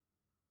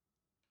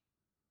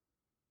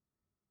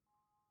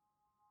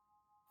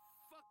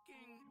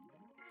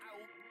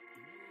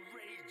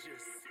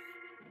outrageous.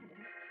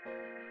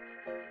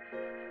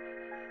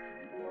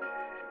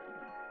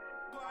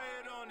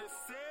 Quiet on the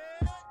set.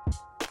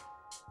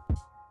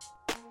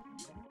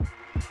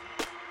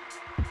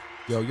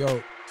 Yo,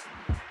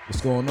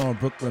 what's going on?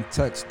 Brooklyn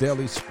Tech's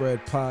Daily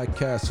Spread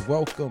Podcast.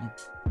 Welcome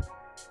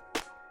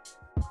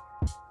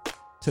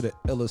to the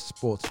illest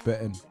sports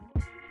betting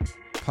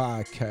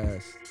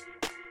podcast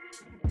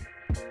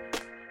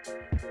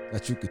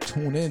that you could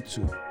tune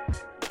into.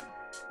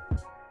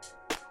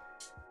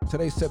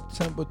 Today's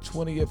September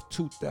 20th,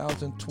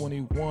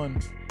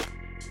 2021.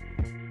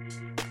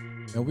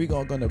 And we're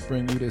gonna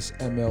bring you this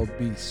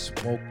MLB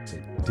smoke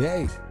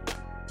today.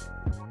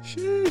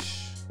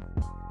 Sheesh.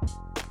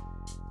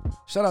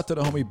 Shout out to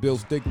the homie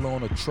Bills Diggler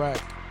on the track.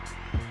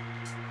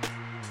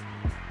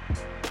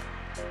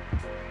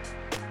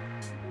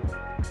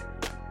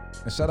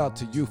 And shout out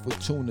to you for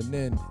tuning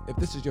in. If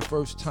this is your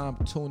first time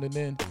tuning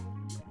in,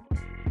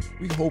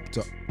 we hope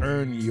to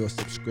earn your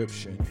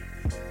subscription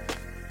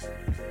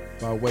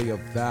by way of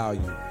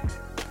value.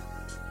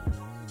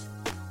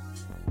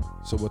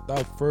 So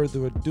without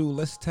further ado,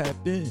 let's tap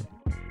in.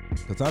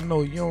 Because I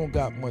know you don't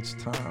got much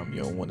time.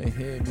 You don't want to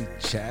hear me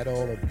chat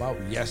all about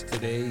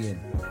yesterday and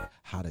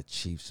how the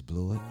Chiefs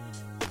blew it,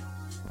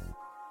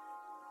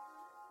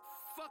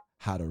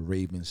 how the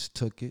Ravens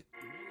took it,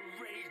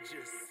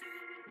 Outrageous.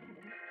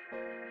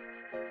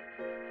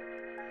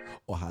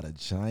 or how the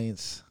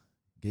Giants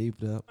gave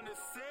it up. On the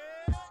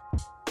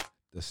set.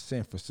 The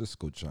San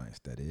Francisco Giants,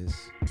 that is.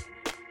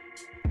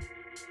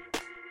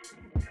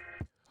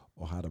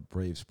 Or how the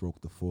Braves broke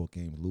the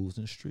 4-game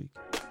losing streak.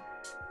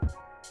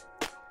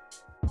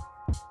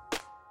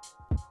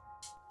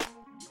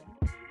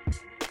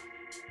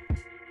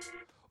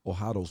 Or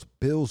how those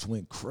Bills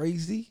went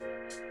crazy.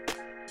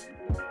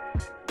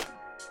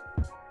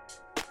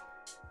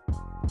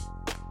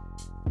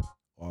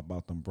 Or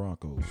about them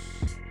Broncos.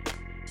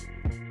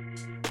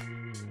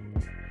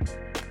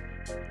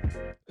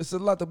 It's a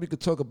lot that we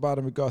could talk about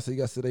in regards to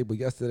yesterday, but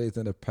yesterday's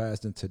in the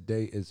past and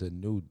today is a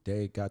new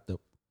day. Got the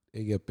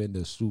egg up in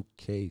the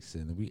suitcase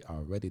and we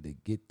are ready to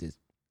get this.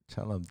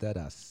 Tell them that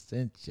I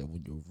sent you.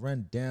 When you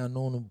run down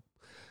on them,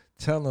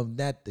 tell them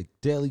that the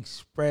Daily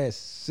Spread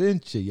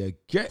sent you. You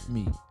get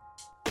me?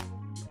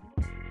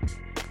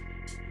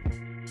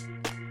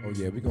 Oh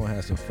yeah, we're going to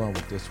have some fun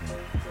with this one.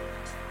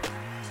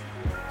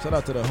 Shout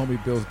out to the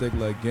homie Bills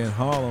Diggler again,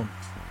 Harlem.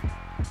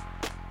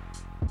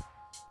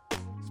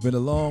 It's been a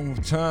long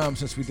time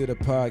since we did a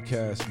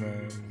podcast,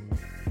 man.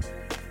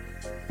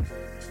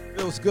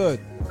 Feels good.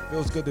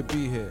 Feels good to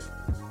be here.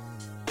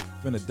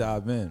 Finna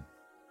dive in.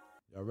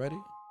 Y'all ready?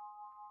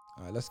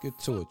 All right, let's get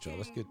to it, y'all.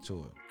 Let's get to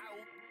it.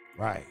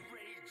 Right.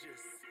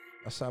 Outrageous.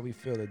 That's how we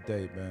feel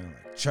today, man.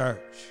 Like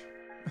church.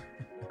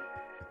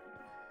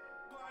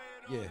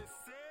 Quiet on Yeah. the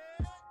set.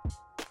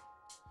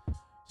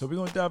 So we're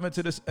going to dive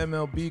into this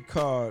MLB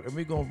card, and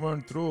we're going to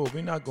run through it.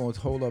 We're not going to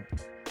hold up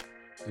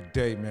the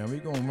day, man. We're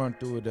going to run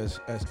through it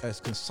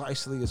as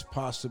concisely as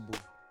possible.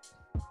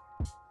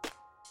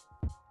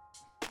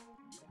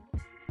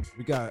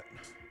 We got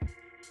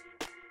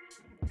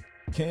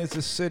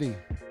Kansas City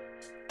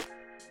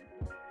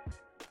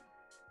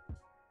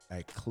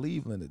at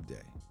Cleveland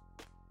today.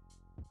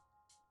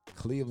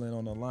 Cleveland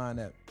on the line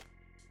at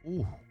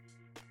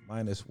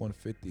minus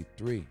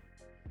 153.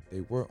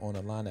 They were on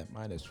the line at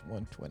minus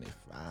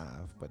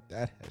 125, but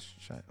that has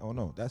changed. Oh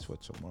no, that's for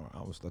tomorrow.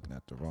 I was looking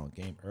at the wrong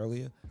game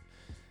earlier.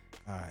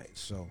 All right,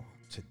 so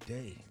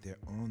today they're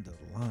on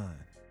the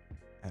line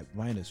at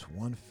minus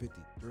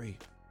 153.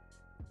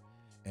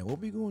 And what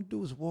we're going to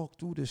do is walk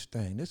through this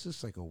thing. This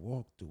is like a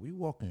walkthrough. We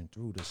walking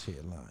through this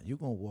here line. You're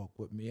going to walk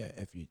with me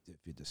if you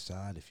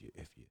decide, if you're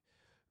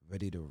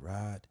ready to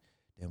ride.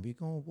 Then we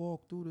going to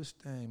walk through this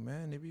thing,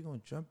 man. Then we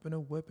going to jump in a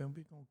whip and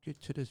we going to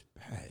get to this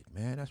bag,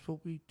 man. That's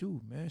what we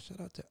do, man.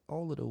 Shout out to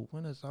all of the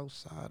winners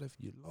outside. If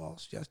you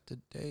lost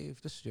yesterday,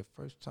 if this is your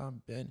first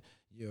time betting,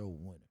 you're a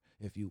winner.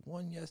 If you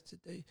won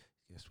yesterday,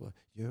 guess what?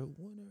 You're a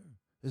winner.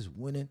 It's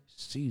winning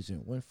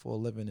season. Win for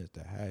 11 is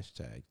the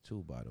hashtag,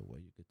 too, by the way.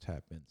 You could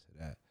tap into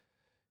that.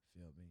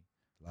 Feel me?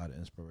 A lot of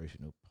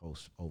inspirational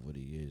posts over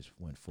the years.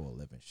 Win for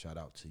 11. Shout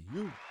out to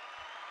you.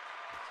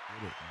 Let's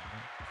get it,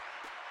 man.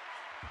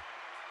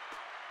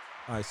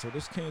 All right, so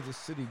this Kansas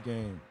City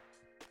game,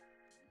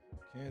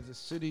 Kansas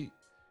City,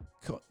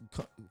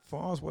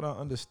 far as what I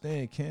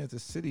understand,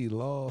 Kansas City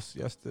lost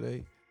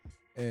yesterday,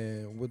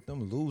 and with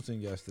them losing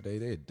yesterday,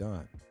 they're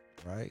done,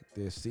 right?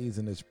 Their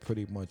season is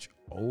pretty much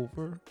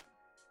over.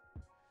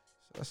 So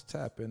let's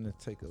tap in and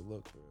take a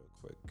look real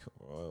quick.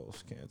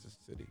 Royals, Kansas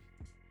City.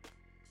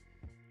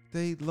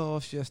 They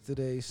lost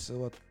yesterday,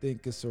 so I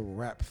think it's a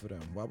wrap for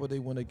them. Why would they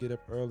want to get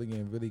up early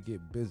and really get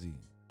busy,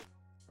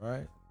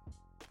 right?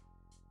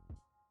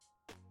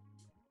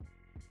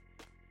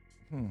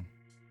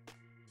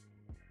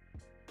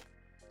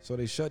 So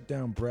they shut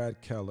down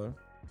Brad Keller,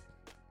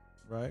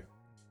 right?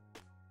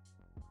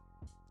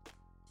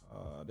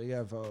 They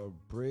have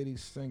Brady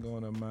Singer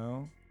on the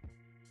mound.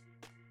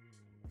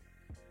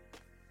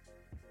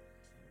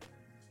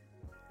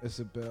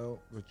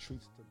 Isabel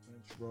retreats to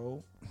bench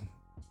row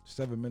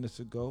 7 minutes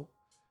ago.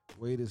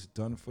 wait is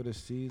done for the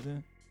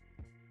season.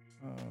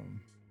 Um,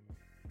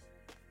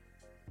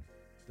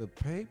 the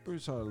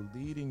papers are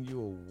leading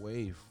you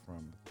away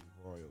from the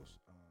Royals.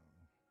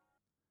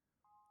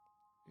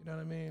 You know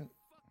what I mean?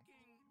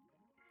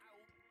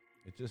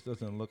 It just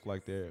doesn't look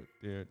like they're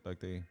like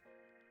they.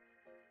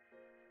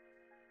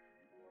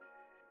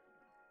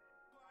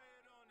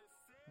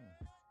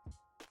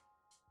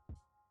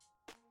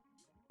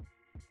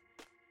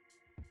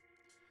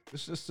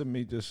 This just to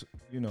me, just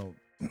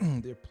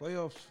their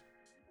playoffs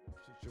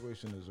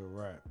situation is a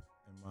wrap,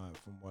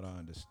 from what I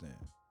understand.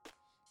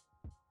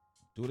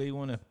 Do they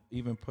want to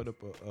even put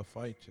up a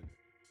fight today?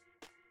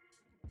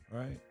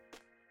 Right?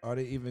 Are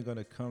they even going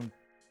to come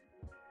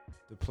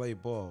to play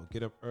ball?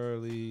 Get up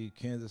early,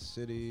 Kansas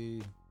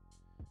City.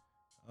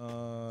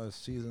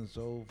 Season's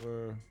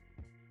over.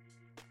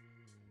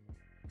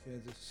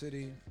 Kansas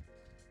City,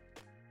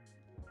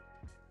 in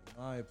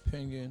my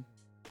opinion,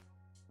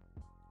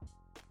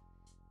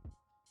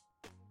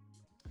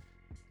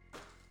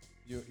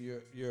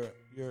 you're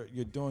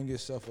doing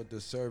yourself a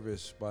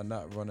disservice by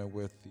not running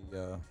with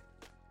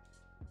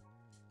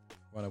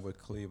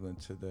Cleveland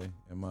today,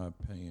 in my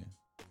opinion.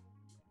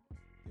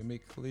 Give me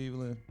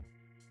Cleveland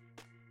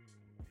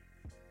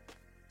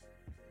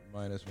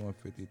minus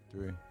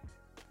 153. Let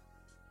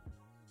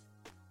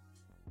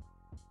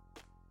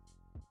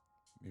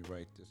me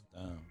write this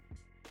down.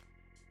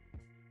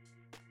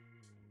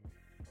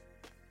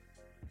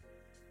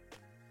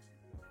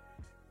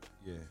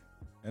 Yeah.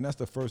 And that's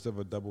the first of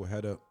a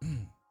doubleheader.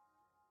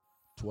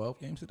 12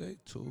 games today?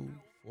 2,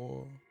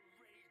 4,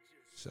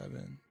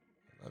 7,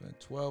 11,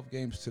 12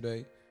 games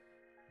today.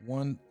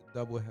 One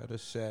doubleheader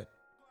set.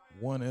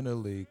 One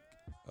interleague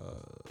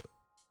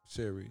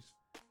series.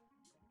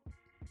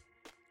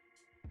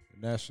 The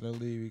National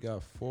League, we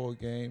got 4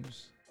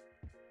 games.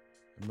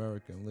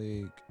 American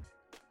League,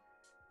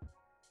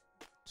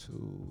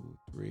 2,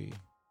 3,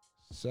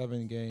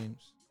 7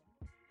 games.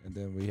 And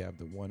then we have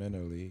the one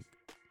interleague.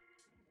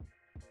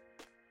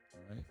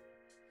 All right.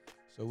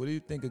 So what do you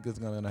think is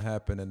going to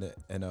happen in the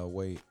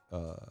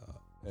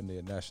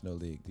National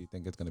League? Do you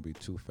think it's going to be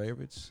 2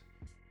 favorites,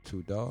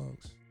 2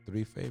 dogs,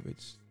 3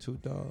 favorites, 2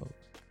 dogs?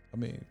 I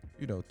mean,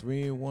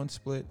 3-1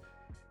 split,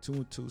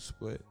 2-2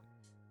 split,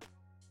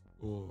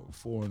 or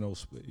 4-0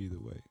 split either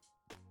way.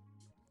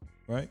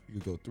 Right? You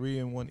go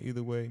 3-1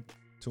 either way,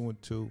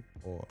 2-2,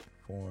 or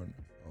 4-0. All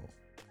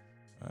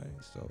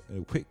right. So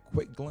in a quick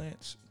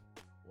glance,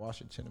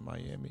 Washington and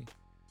Miami.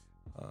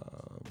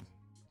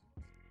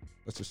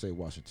 Let's just say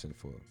Washington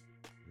for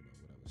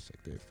whatever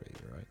sake their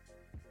favor, right?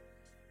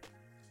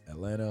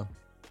 Atlanta,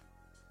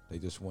 they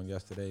just won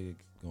yesterday,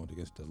 going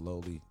against the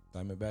lowly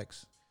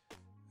Diamondbacks.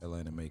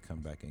 Atlanta may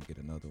come back and get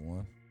another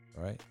one,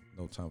 right?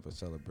 No time for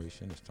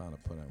celebration. It's time to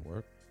put in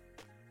work.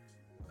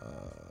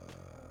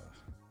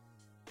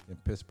 In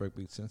Pittsburgh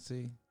beat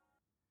Cincy,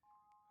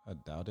 I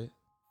doubt it.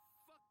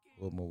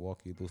 Will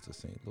Milwaukee lose to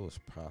St. Louis?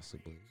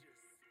 Possibly.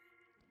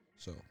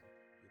 So we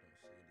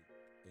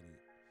don't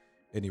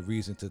see any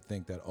reason to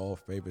think that all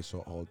favorites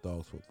or all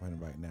dogs will win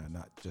right now,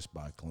 not just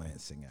by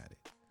glancing at it.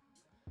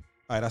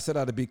 All right, I said I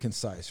had to be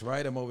concise,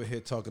 right? I'm over here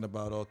talking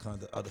about all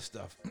kinds of other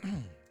stuff. So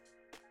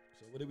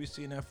what did we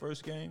see in that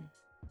first game?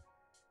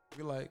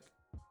 We like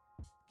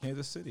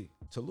Kansas City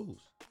to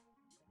lose.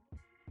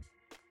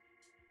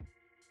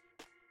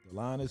 The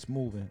line is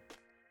moving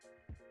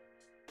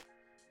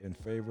in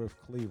favor of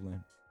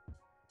Cleveland.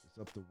 It's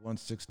up to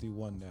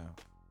 161 now.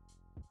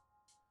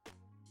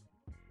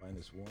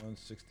 Minus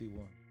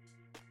 161.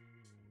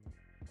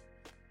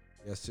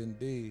 Yes,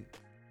 indeed.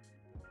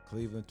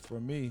 Cleveland,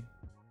 for me,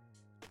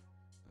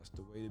 that's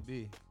the way to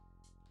be.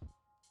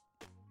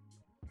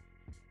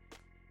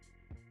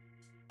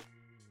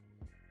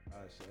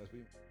 All right, so as we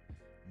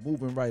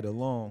moving right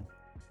along,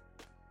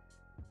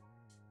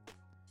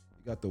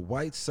 you got the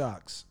White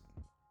Sox,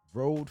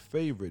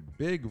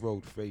 big road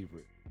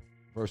favorite,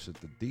 versus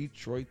the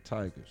Detroit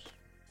Tigers.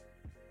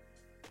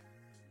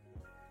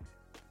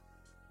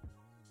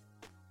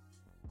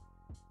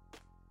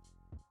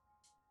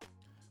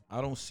 I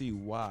don't see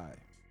why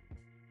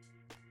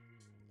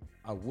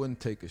I wouldn't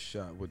take a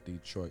shot with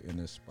Detroit in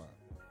this spot.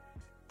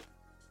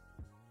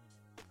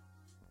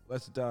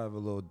 Let's dive a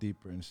little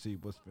deeper and see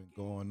what's been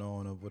going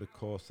on over the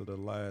course of the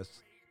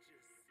last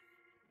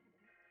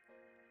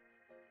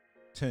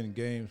 10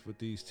 games with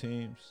these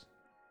teams.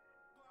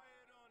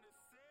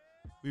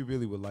 We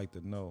really would like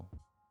to know.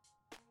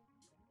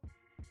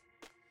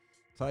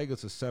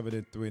 Tigers are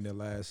 7-3 in their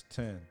last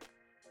 10.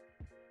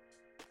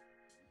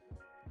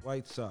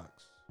 White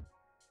Sox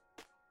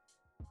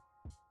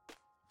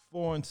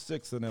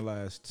 4-6 in their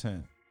last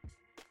 10.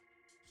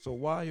 So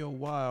why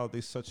are they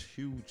such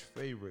huge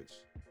favorites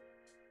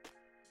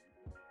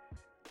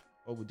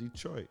over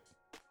Detroit?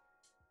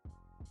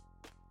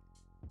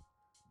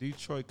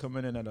 Detroit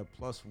coming in at a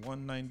plus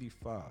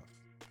 195.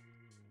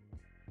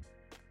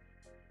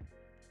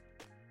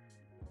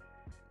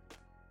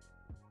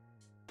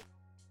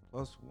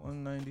 Plus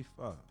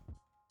 195.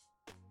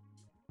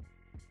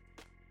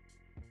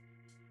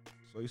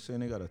 So you're saying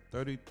they got a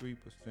 33%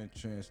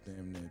 chance,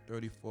 damn near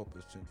 34%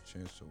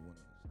 chance of winning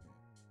this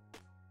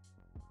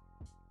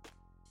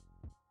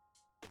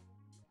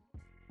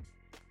game.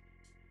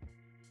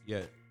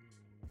 Yet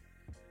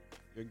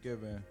you're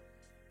giving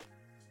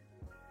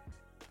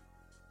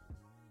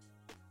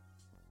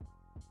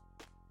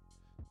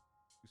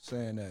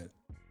saying that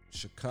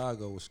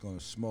Chicago is going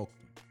to smoke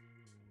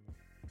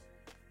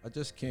them.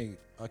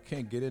 I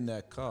can't get in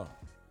that car.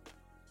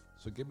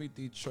 So give me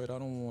Detroit. I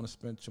don't want to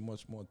spend too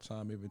much more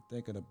time even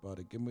thinking about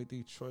it. Give me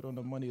Detroit on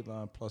the money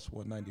line plus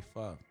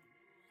 195.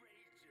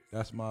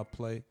 That's my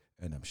play,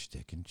 and I'm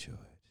sticking to it.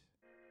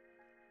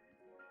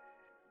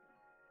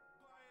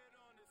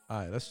 All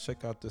right, let's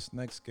check out this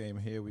next game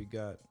here. We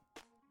got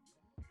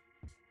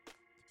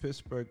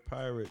Pittsburgh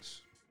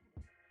Pirates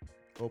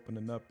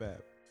opening up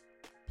at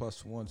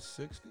plus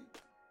 160. Is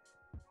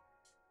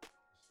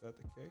that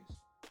the case?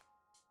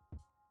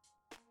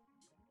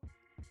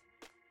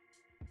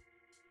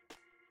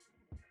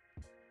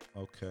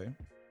 Okay.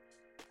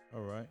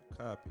 All right.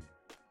 Copy.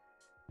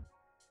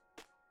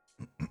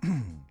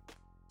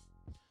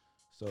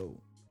 So,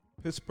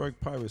 Pittsburgh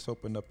Pirates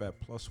opened up at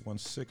plus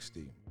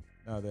 160.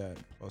 Now they're at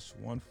plus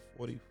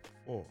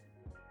 144.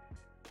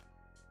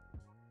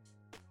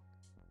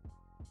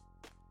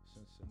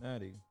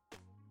 Cincinnati.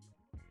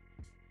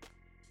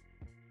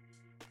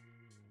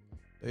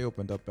 They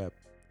opened up at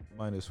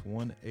minus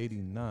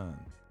 189.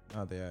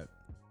 Now they're at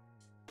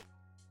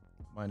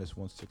minus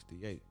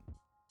 168.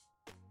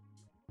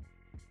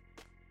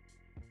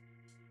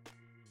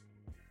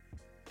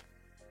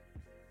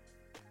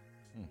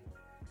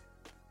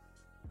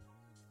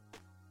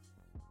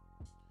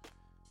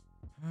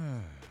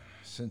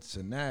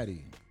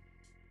 Cincinnati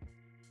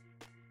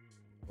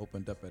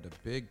opened up at a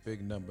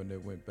big number and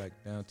it went back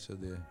down to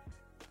the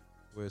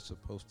where it's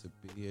supposed to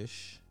be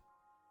ish,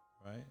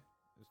 right?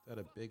 Is that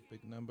a big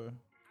number?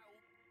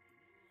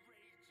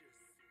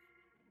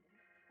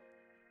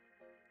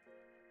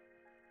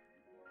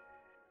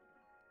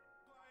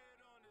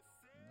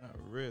 Not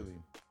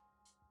really.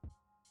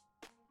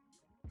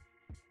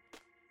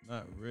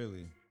 Not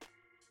really.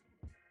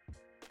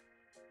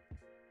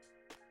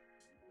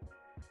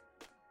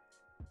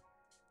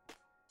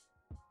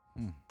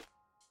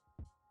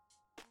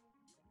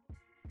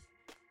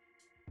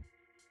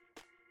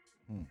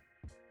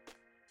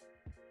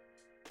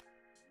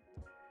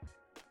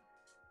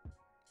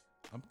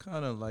 I'm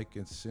kind of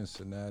liking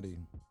Cincinnati.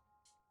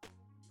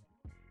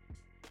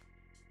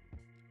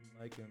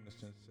 I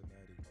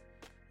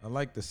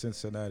like the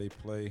Cincinnati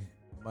play.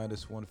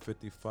 Minus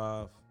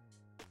 155.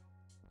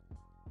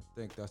 I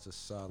think that's a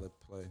solid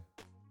play.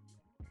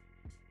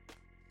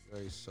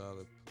 Very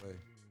solid play.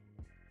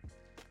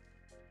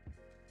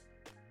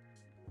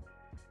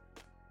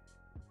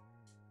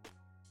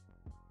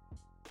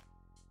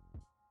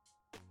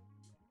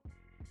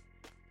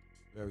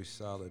 Very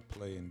solid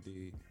play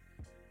indeed.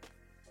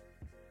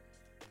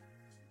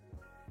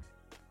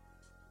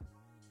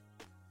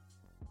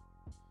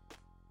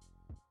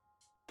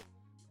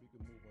 We can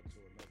move on to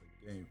another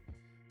game.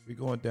 We're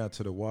going down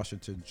to the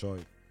Washington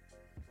joint.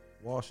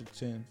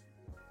 Washington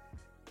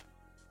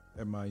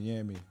and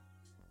Miami.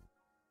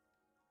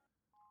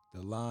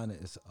 The line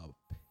is up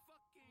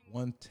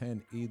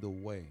 110 either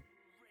way.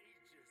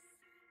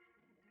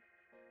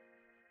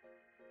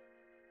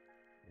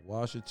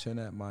 Washington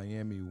at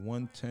Miami,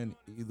 110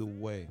 either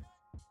way.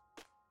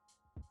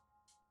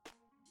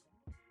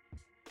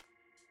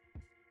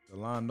 The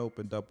line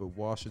opened up with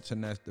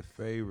Washington as the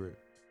favorite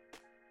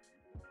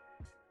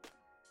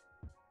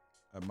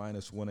at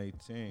minus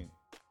 118.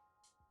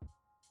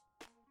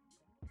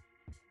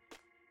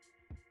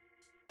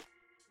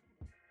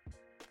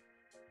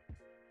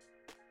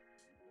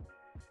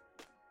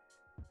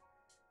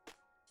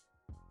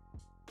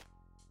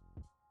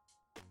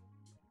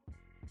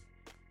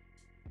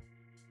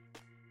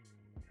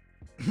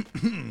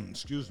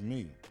 Excuse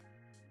me.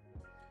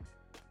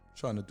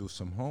 Trying to do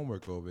some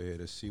homework over here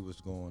to see what's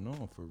going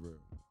on for real.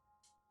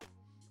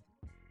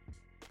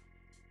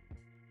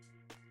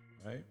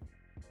 Right?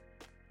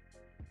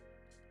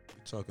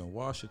 We're talking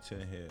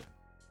Washington here.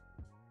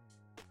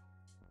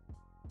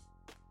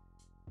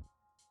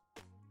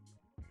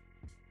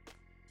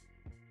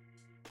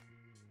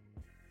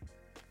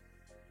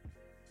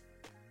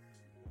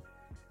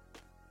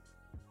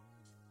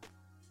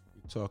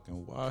 We're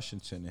talking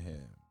Washington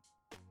here.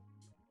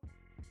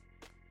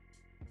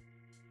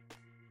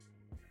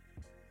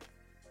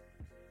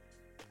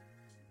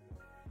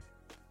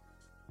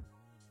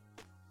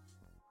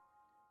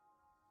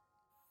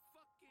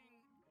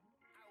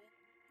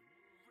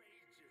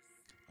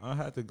 I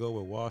had to go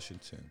with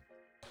Washington.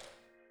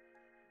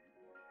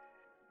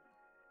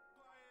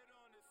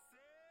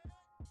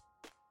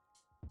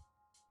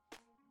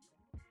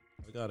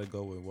 I gotta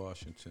go with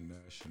Washington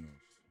Nationals.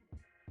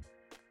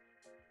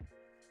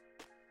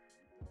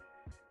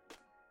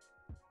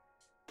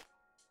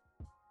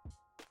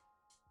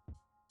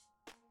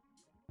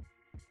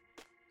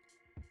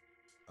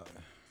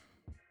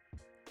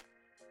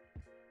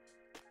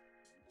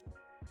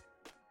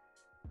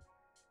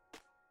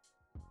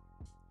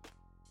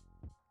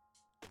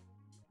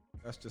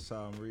 That's just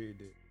how I'm reading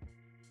it.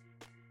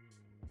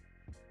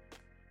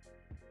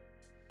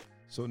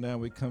 So now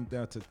we come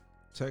down to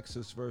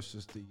Texas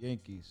versus the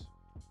Yankees.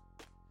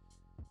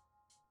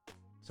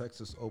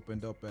 Texas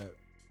opened up at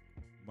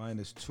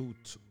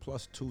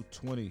plus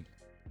 220.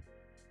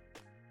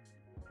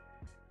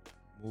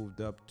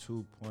 Moved up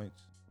 2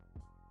 points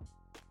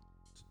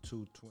to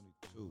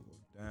 222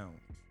 or down.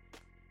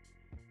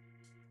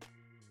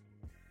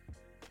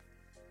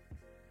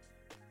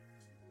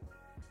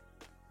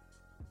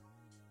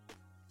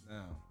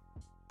 Now,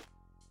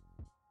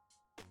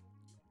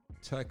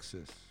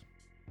 Texas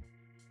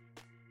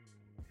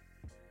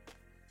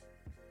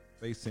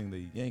facing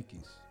the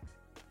Yankees.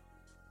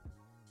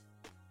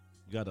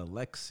 You got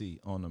Alexi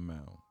on the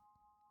mound.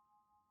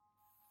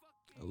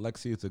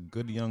 Alexi is a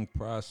good young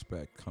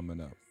prospect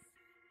coming up.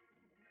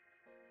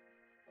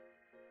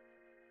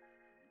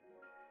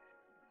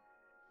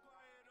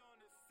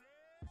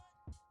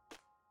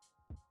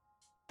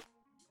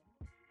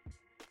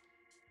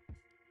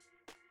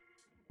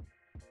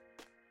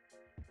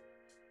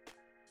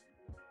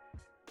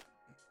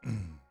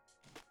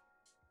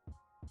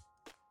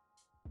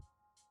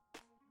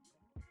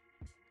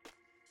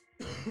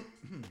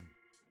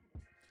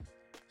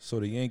 So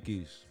the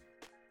Yankees,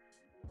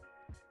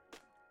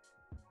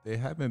 they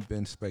haven't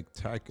been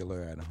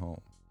spectacular at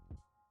home.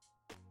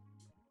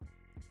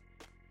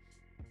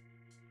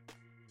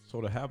 So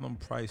to have them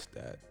priced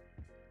at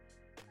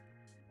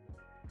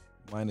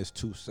minus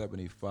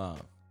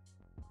 275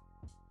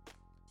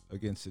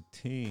 against a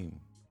team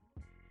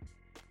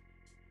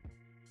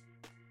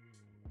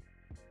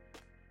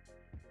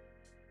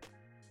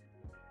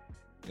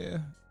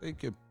they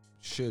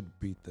should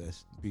beat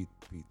this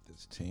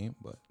team,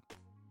 but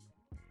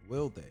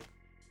will they?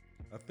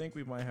 I think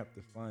we might have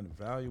to find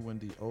value in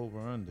the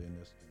over-under in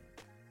this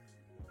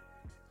game.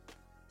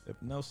 If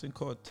Nelson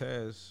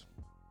Cortez,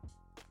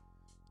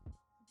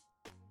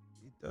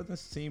 he doesn't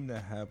seem to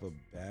have a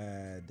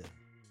bad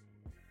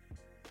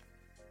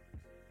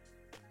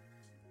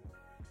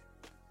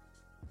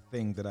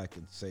thing that I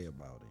can say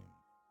about him.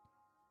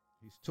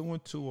 He's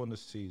 2-2 on the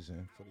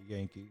season for the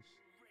Yankees.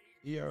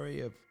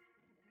 ERA of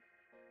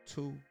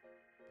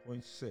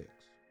 2.6.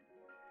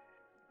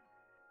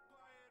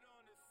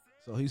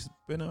 So he's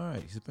been all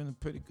right. He's been a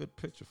pretty good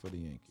pitcher for the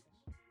Yankees.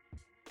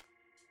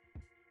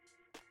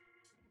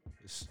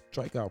 His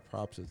strikeout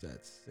props is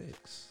at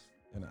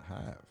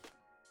 6.5.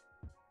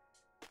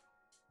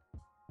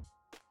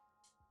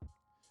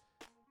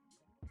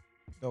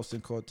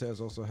 Nelson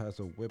Cortez also has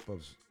a whip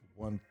of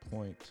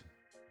 1.05.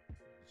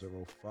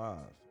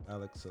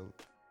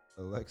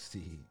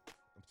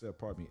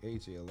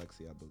 AJ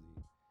Alexi, I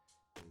believe,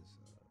 is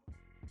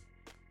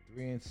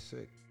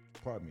 3-6.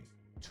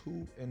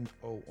 2-0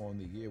 on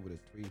the year with a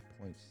 3.68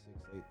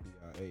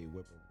 ERA,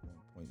 whip of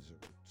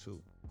 1.02.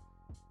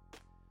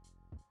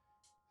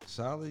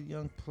 Solid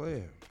young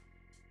player.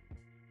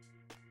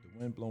 The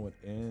wind blowing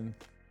in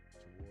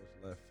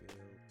towards left field.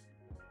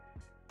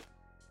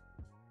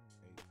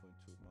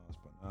 8.2 miles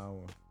per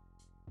hour.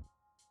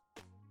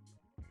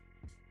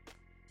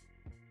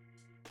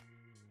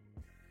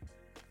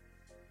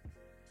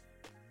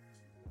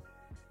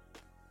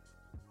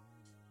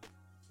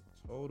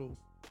 Total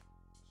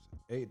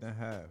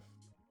 8.5.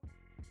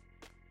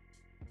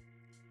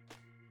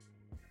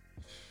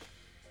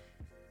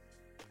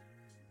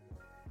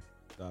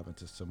 Dive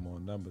into some more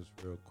numbers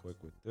real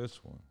quick with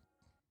this one.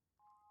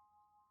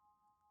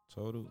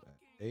 Total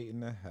at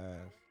 8.5.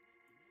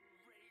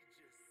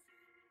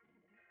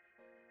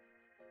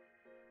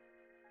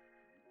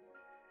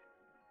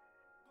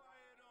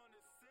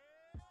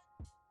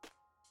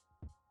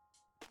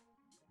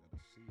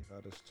 Gotta see how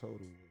this total will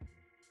be.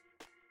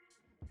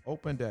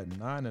 Opened at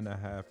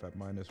 9.5 at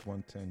minus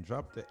 110.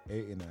 Dropped to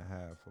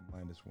 8.5 for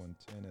minus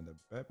 110. And the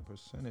bet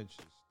percentage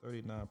is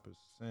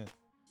 39%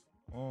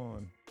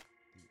 on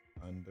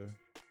the under.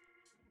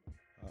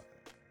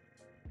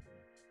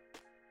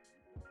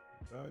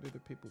 Majority of the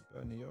people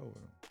betting the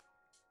over.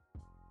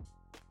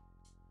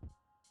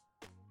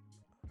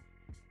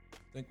 I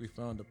think we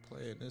found a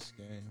play in this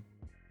game.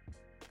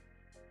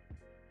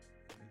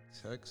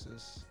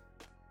 Texas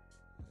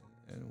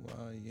and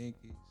NY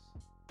Yankees.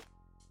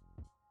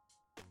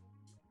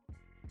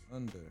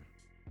 Under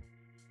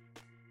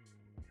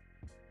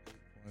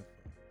 8.5.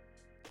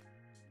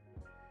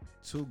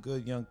 Two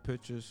good young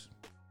pitchers.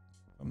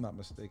 If I'm not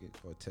mistaken,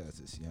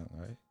 Cortez is young,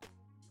 right?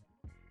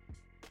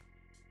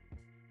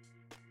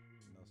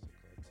 Nelson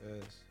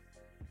Cortez.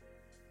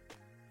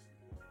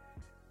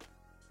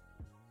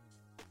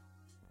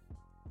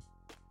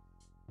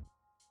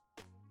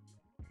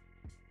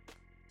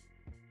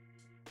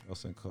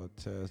 Nelson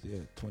Cortez,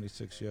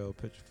 26-year-old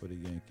pitcher for the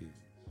Yankees.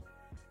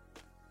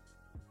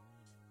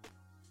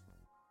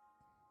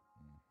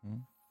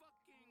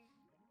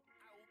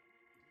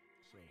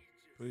 So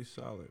pretty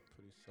solid.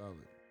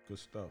 Good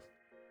stuff.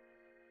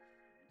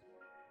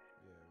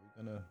 Yeah,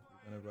 we're gonna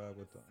ride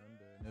with the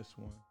under in this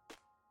one.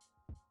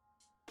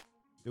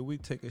 Did we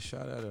take a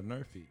shot at a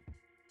Nerfy?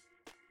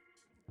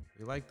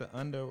 We like the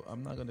under.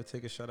 I'm not gonna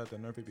take a shot at the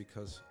Nerfy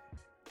because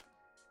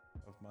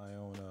of my my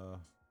own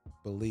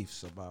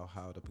beliefs about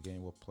how the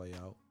game will play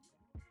out.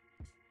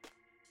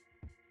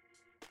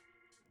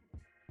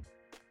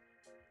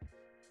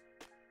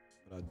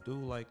 But I do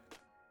like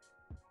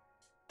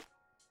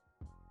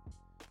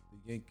the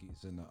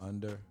Yankees in the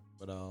under,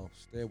 but I'll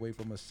stay away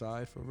from a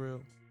side for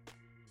real.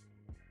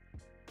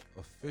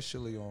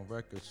 Officially on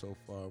record so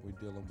far, we're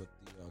dealing with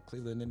the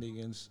Cleveland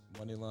Indians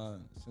money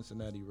line,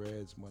 Cincinnati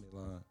Reds money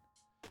line,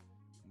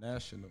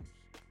 Nationals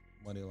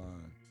money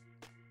line,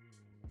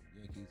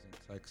 Yankees and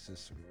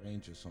Texas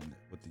Rangers on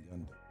with the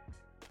under.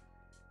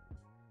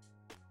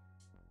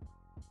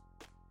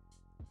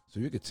 So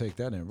you could take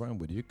that and run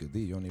with it. You could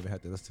leave. You don't even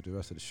have to listen to the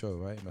rest of the show,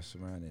 right? Mess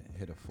around and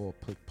hit a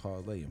 4-pick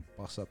parlay and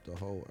bust up the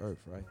whole earth,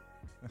 right?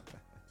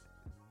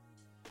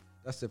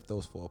 That's if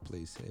those 4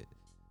 plays hit,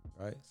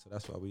 right? So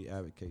that's why we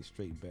advocate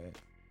straight bet.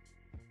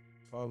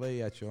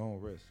 Parlay at your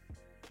own risk.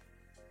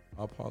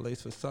 Our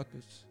parlays for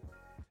suckers?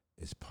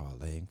 Is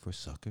parlaying for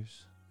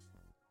suckers?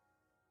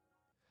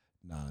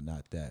 Nah,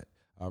 not that.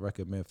 I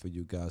recommend for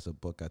you guys a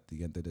book at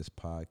the end of this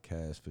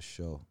podcast for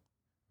sure,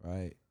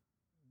 right?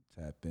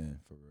 Tap in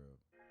for real.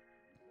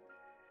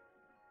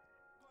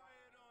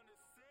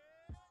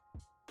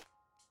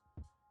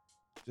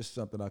 Just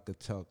something I could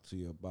talk to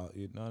you about,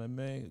 you know what I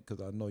mean?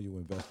 Because I know you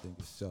invest in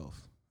yourself.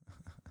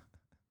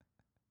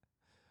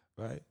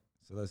 Right?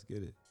 So let's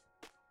get it.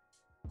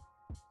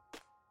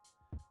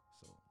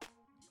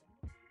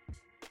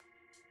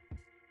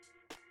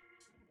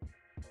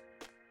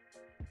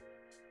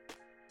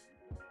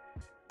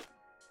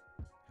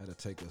 Had to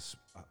take had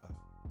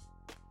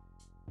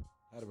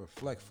to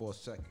reflect for a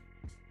second.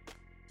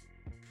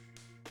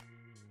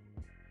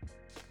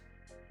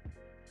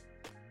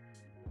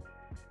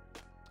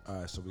 All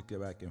right, so we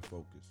get back in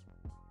focus.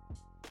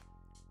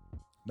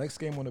 Next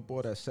game on the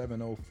board at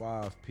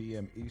 7:05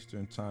 p.m.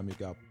 Eastern time, you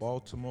got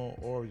Baltimore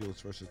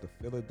Orioles versus the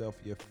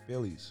Philadelphia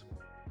Phillies.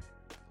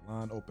 The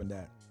line opened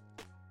at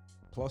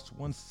plus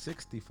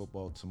 160 for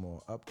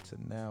Baltimore, up to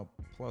now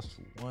plus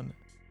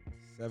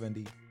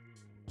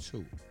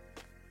 172.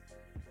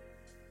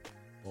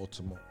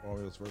 Baltimore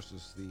Orioles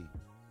versus the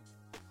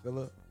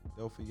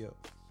Philadelphia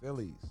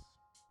Phillies.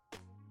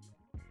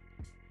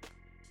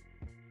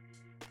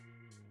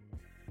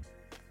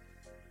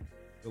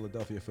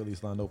 Philadelphia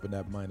Phillies line open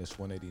at minus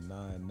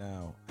 189,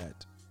 now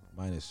at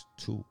minus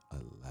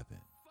 211.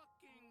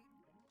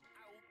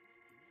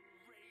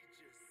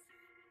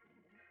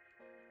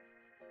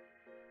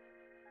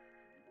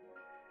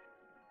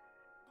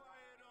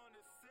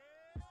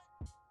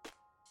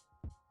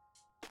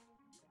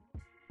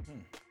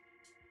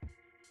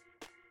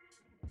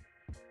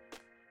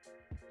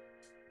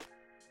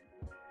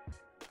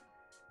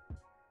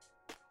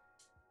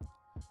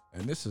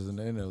 And this is an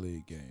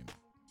interleague game.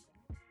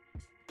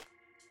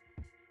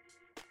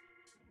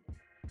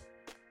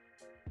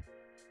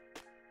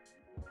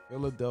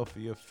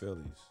 Philadelphia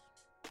Phillies.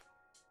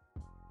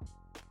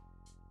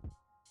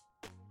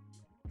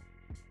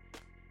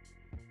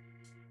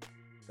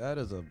 That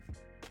is a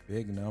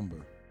big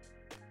number.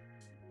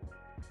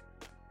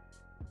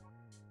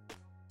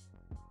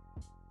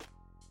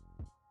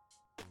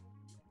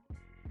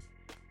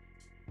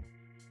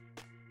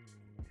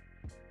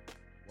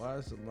 Why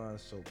is the line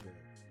so big?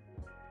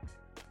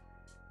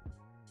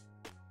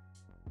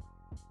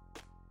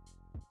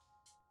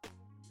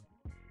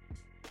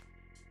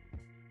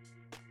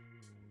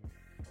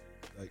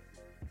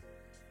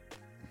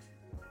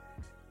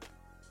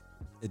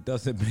 It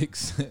doesn't make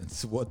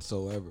sense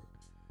whatsoever.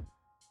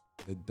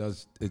 It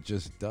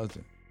just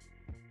doesn't.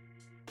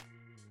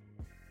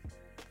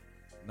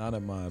 Not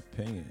in my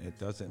opinion. It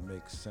doesn't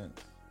make sense.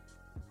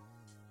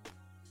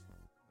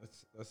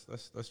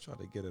 Let's try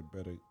to get a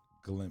better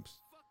glimpse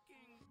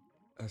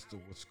as to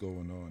what's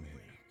going on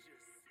here.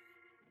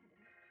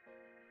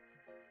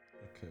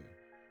 Okay.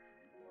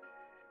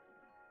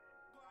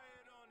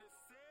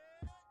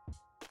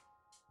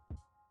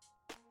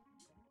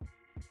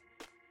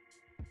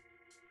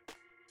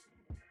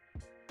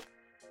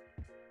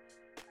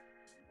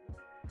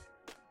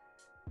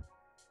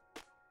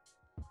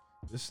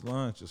 This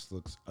line just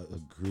looks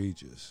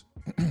egregious.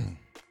 This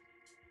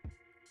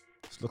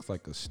looks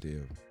like a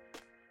steal.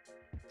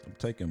 I'm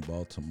taking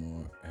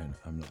Baltimore, and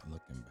I'm not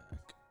looking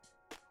back.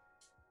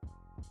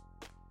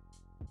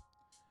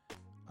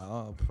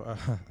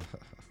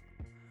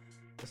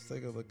 Let's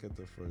take a look at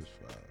the first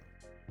 5.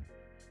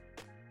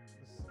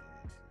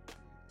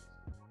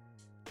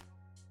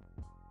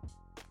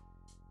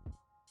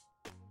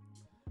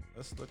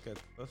 Let's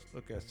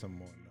look at some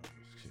more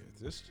numbers here.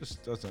 This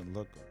just doesn't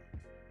look right.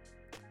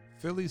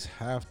 Phillies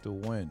have to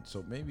win,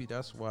 so maybe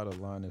that's why the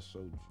line is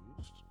so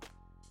juiced.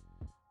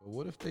 But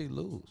what if they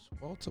lose?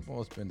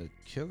 Baltimore's been a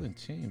killing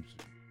team.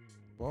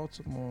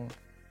 Baltimore,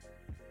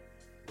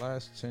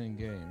 last 10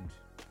 games,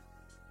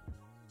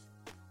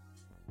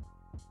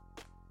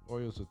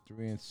 Orioles are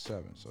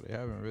 3-7, so they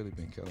haven't really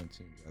been killing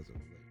teams as of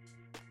late.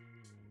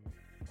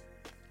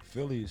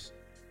 Phillies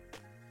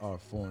are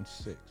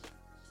 4-6.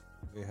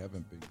 They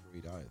haven't been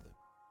great either.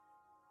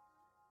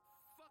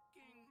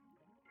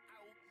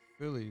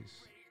 Phillies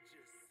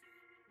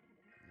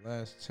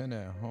Last 10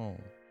 at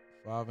home,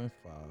 5-5.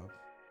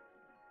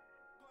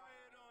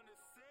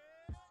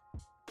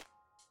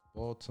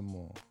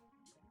 Baltimore,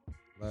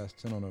 last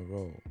 10 on the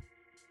road,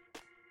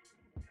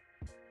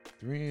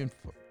 3-10,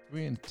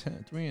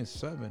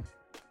 3-7.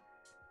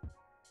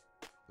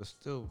 But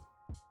still,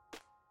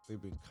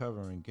 they've been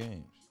covering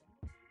games.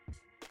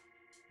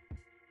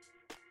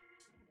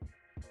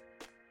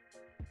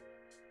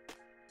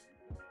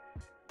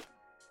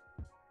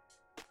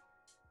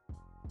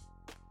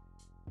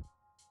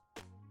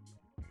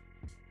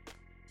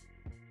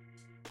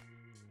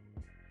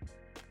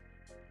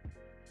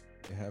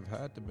 They have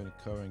had to been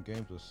covering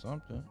games or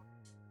something.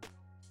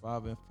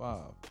 5-5.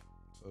 So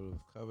they've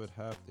covered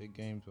half their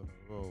games on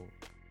the road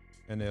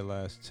in their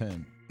last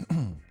 10.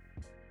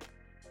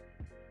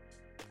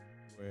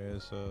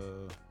 Whereas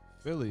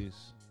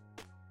Phillies,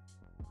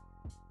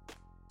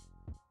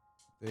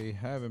 they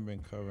haven't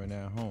been covering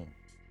at home.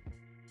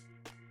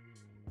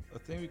 I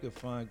think we could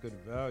find good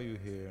value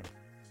here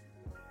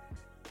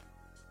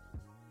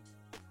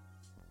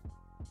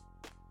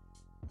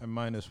at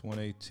minus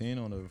 118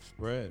 on the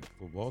spread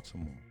for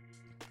Baltimore.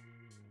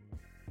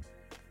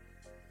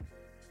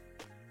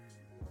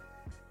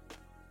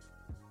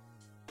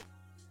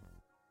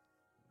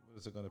 What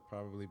is it going to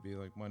probably be,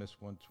 like minus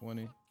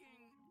 120?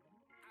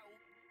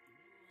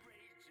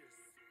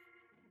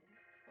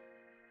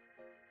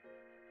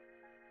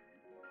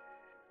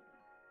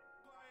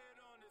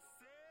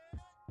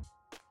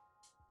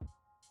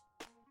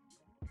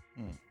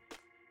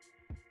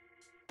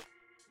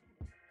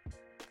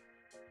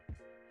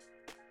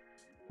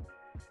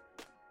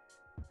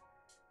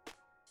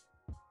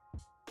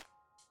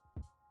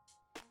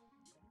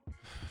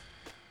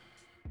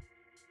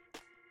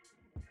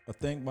 I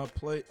think my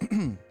play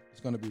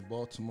is going to be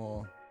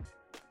Baltimore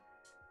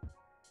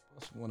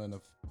plus 1.5.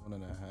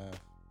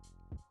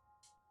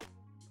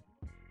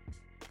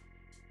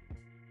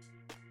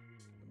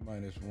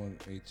 Minus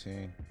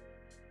 118.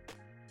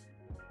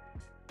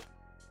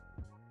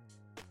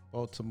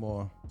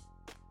 Baltimore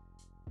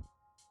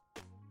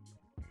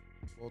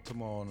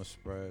on the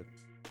spread.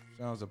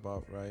 Sounds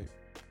about right.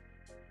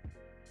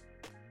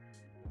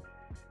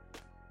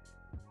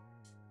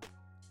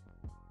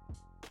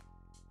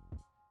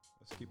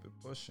 Let's keep it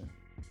pushing.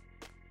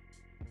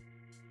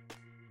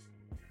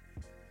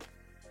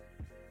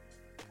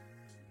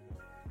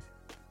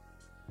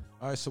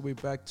 All right, so we're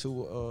back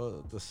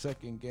to the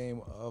second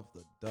game of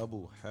the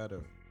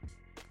doubleheader.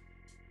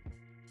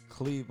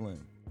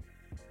 Cleveland.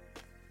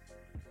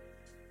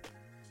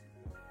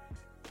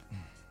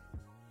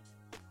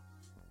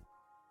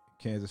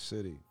 Kansas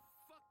City.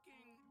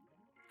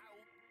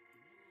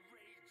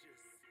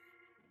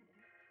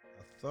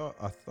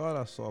 I thought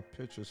I saw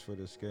pictures for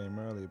this game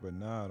earlier, but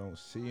now I don't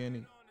see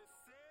any.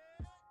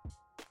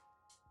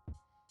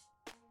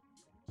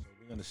 So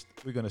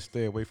we're gonna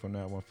stay away from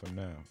that one for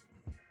now.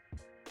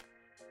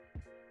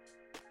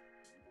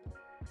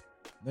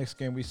 Next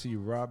game we see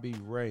Robbie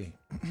Ray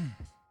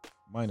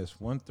minus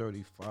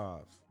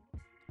 135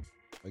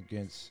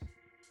 against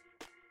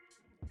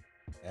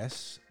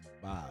S.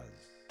 Baz.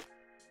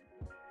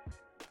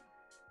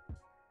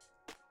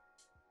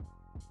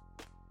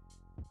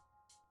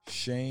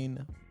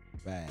 Shane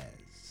Baz.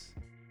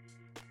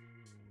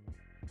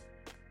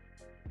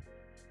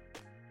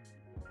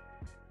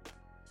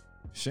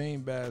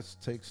 Shane Baz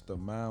takes the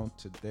mound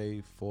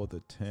today for the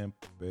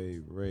Tampa Bay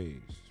Rays.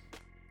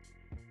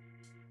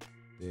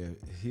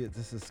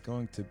 This is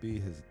going to be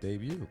his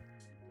debut.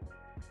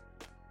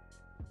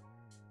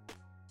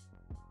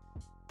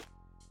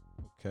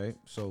 Okay,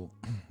 so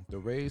the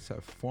Rays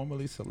have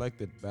formally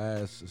selected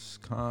Baz's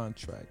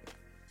contract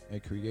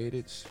and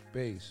created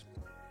space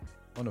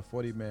on the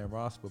 40-man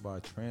roster by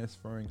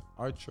transferring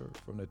Archer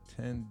from the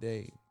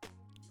 10-day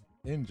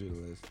injured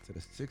list to the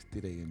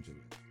 60-day injured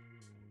list.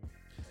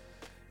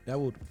 That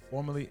would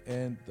formally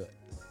end the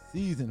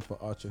season for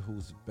Archer,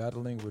 who's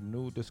battling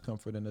renewed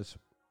discomfort in his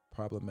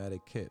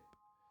problematic hip.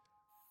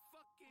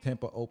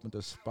 Tampa opened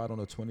a spot on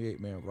the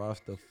 28-man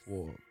roster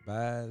for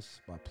Baz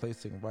by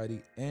placing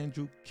righty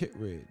Andrew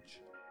Kittredge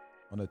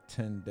on a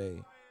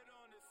 10-day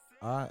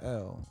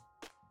IL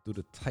due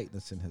to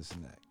tightness in his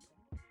neck.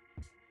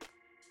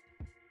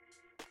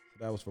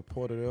 So that was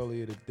reported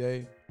earlier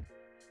today.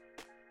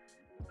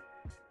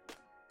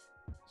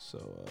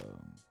 So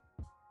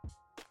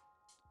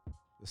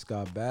this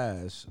guy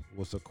Baz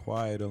was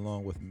acquired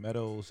along with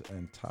Meadows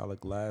and Tyler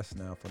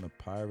Glasnow from the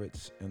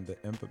Pirates in the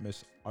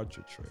infamous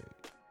Archer trade.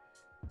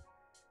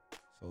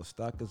 So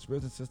stock has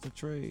risen since the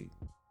trade.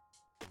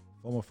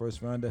 Former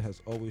first rounder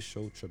has always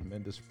showed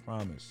tremendous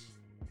promise.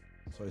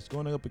 So he's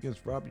going up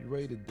against Robbie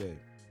Ray today.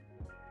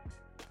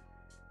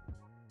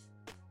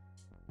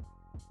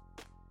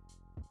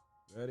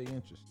 Very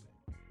interesting.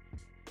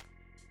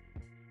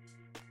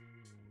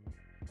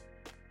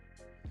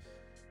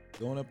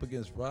 Going up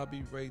against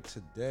Robbie Ray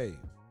today.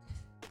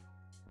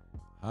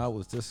 How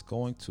is this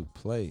going to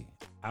play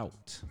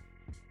out?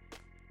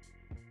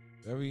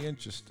 Very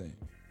interesting.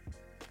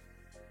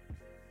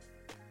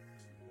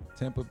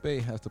 Tampa Bay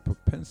has the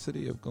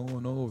propensity of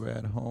going over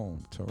at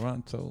home.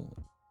 Toronto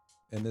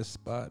in this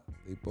spot,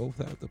 they both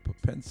have the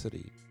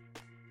propensity,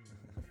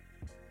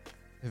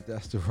 if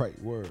that's the right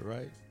word,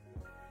 right?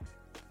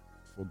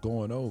 For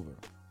going over,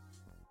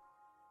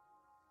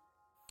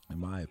 in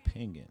my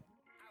opinion,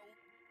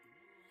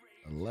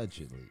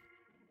 allegedly.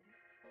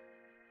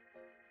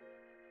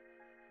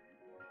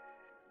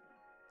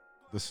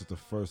 This is the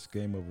first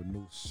game of a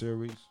new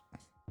series.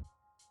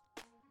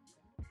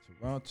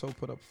 Toronto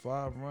put up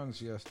 5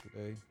 runs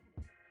yesterday.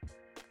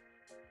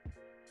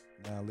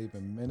 Now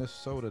leaving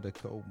Minnesota to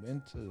go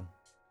into,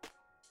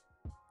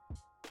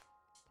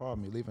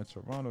 leaving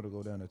Toronto to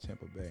go down to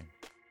Tampa Bay.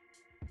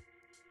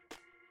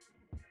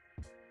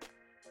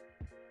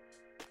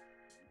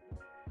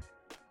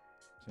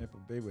 Tampa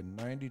Bay with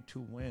 92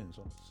 wins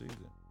on the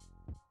season.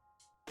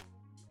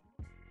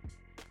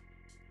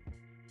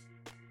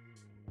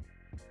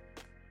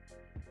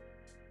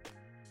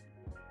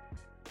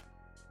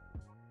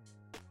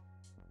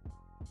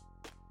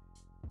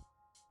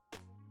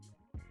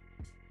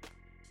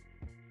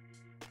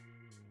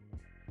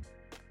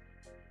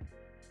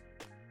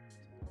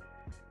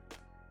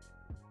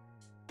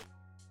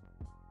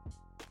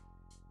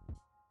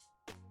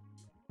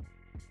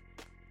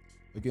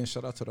 Again,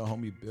 shout out to the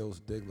homie Bills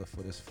Diggler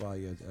for this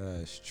fire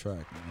ass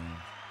track, man.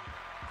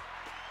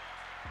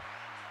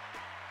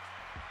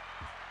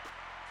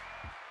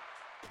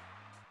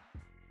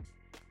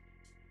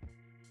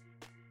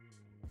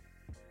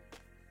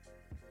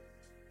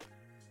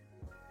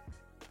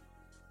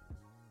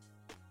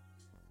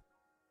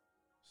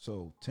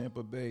 So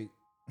Tampa Bay,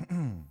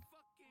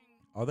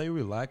 are they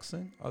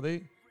relaxing? Are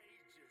they?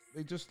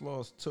 They just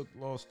lost 2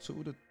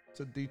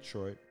 to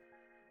Detroit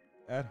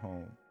at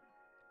home.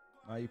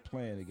 Now you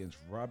playing against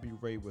Robbie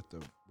Ray with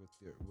the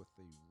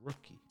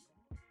rookie,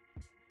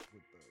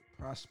 with the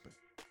prospect,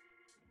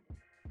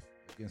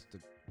 against the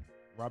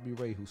Robbie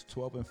Ray, who's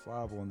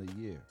 12-5 on the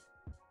year.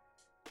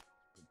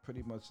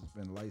 Pretty much has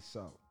been lights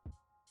out.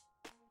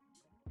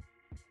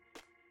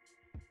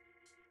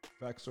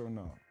 Facts or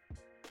no?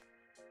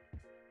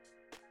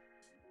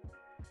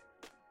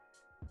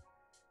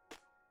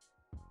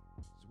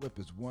 His whip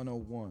is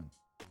 101.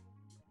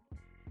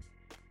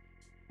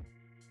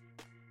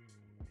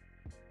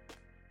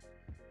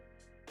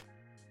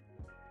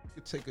 You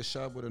could take a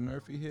shot with a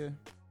Nerfy here.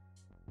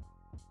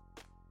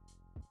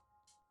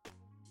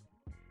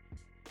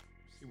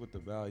 See what the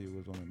value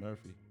is on a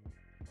Nerfy.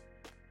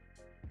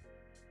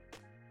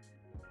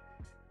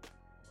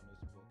 On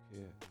this book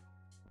here.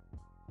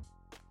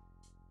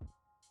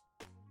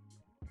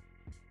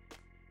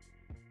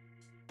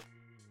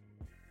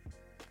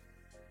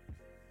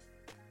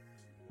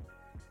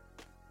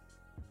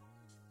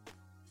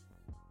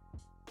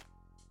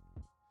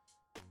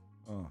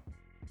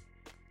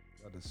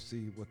 Gotta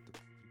see what the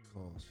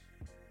cost.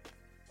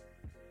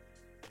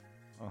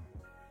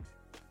 Fucking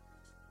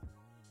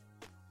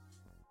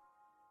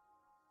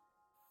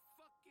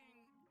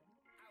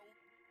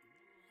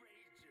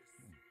outrageous.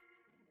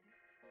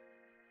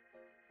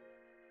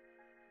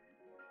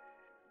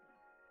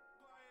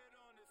 Quiet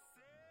on the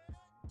set.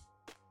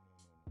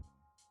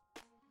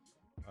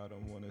 I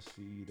don't want to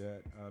see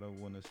that. I don't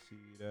want to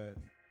see that.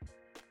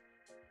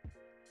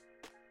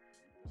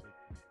 Take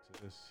me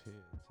to this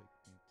here. Take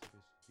me to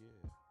this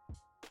here.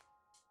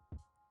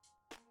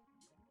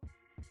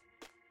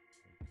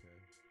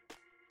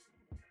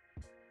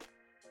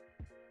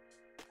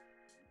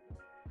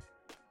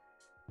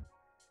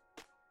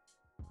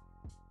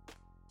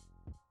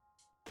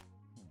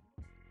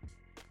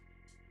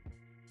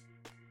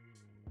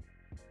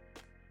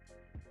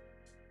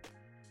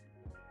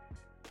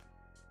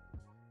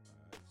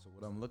 So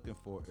what I'm looking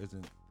for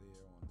isn't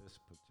there on this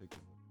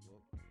particular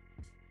book.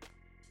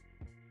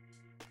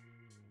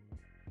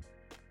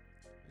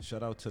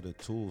 Shout out to the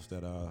tools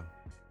that are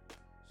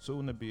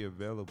soon to be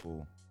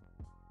available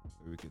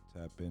that we could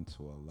tap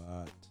into a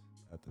lot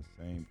at the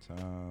same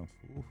time.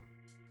 Ooh,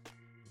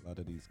 a lot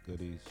of these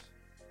goodies.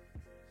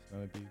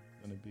 It's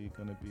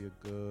gonna be a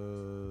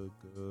good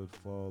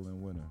fall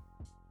and winter.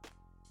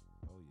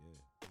 Oh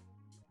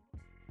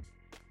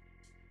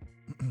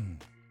yeah.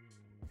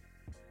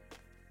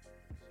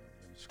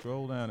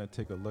 Scroll down and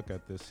take a look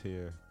at this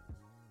here.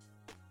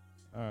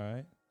 All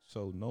right.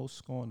 So no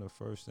score in the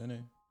first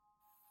inning.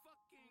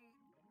 Fucking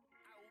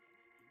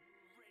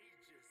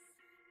outrageous.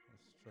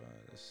 Let's try.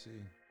 Let's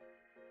see.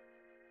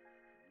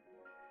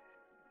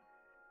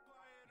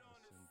 Quiet on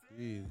Yes,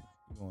 the indeed.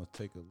 We're gonna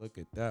take a look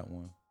at that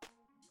one.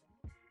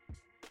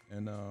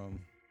 And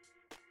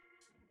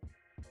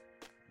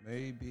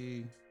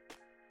maybe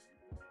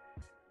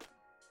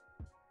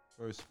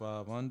first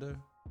 5 under.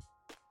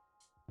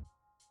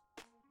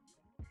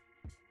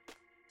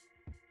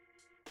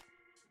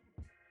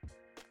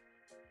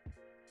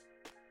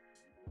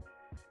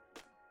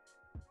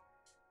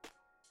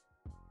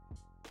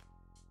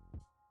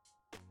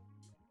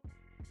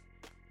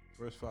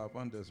 First 5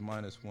 under is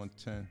minus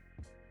 110.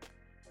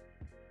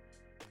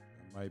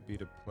 That might be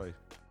the play.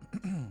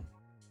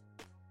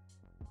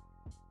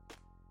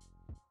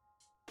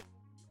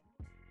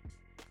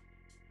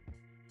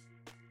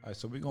 All right,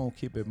 so we're going to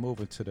keep it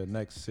moving to the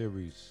next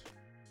series.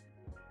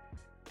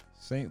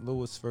 St.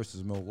 Louis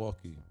versus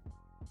Milwaukee.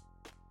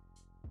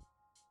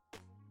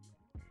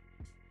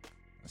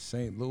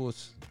 St.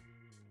 Louis.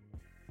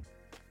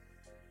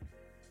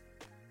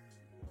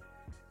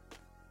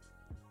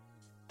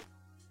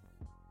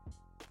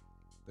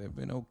 They've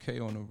been okay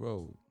on the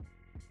road.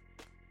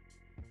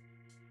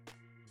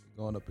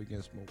 Going up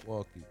against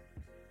Milwaukee.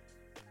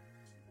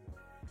 It's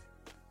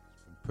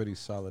been pretty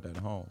solid at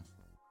home.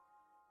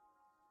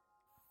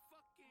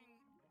 Fucking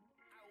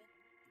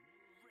outrageous.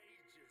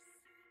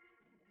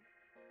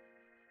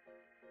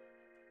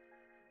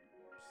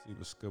 See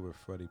what's good with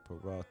Freddie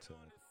Peralta.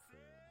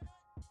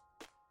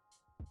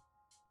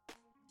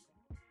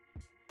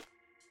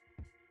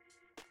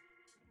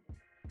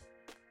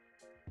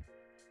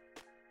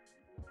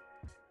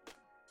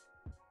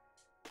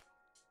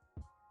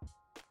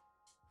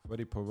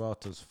 Freddie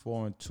Peralta's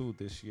 4-2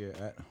 this year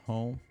at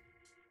home.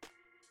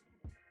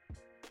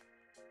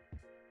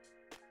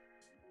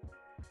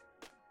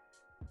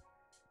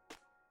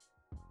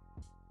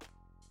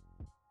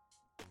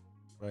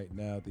 Right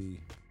now, the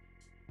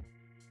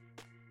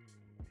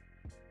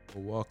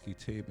Milwaukee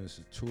team is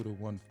a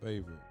 2-1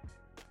 favorite.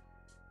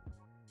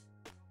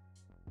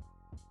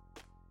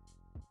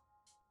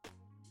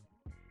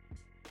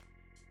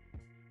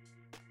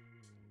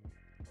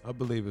 I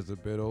believe it's a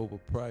bit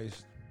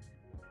overpriced.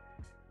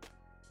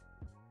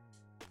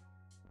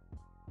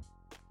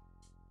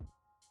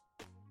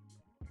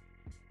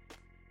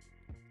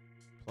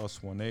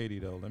 Plus 180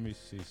 though. Let me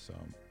see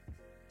some.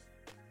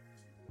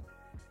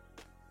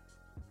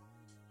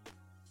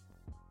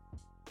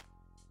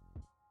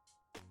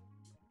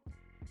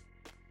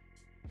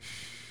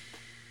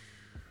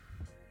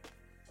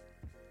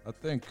 I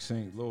think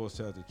St. Louis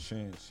has a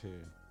chance here.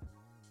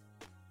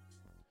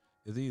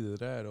 It's either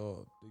that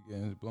or they're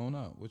getting blown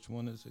out. Which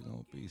one is it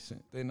going to be?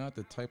 They're not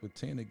the type of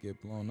team to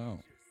get blown out.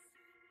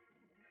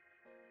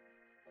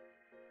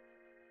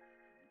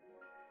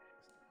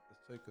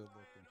 Let's take a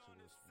look into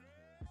this one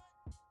here.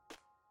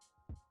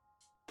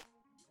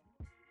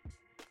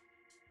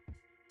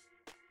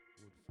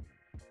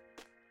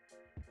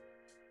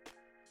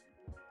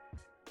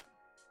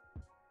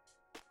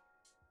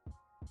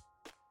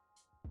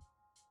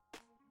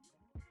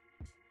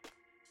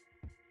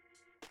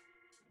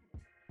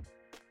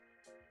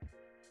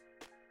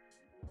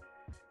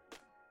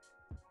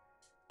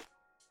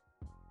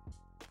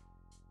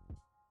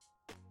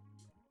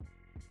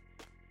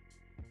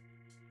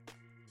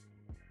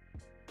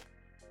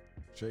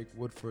 Jake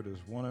Woodford is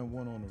 1-1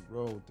 on the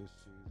road this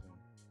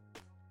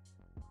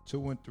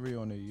season.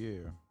 2-3 on the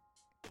year.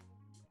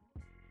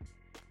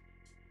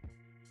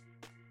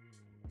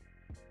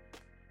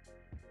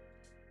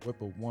 Whip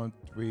a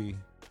 1.39.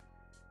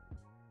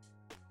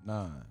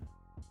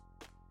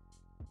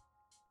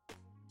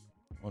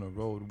 On the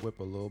road, whip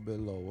a little bit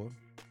lower.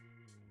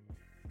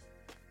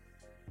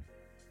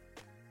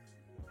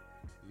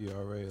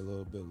 ERA a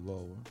little bit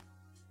lower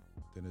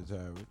than his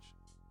average.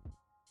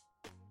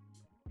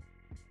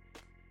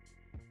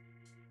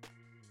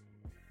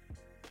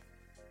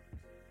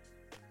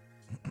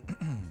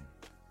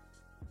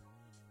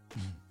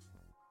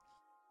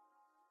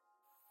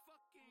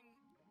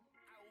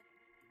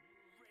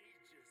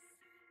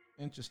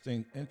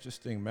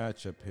 Interesting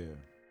matchup here.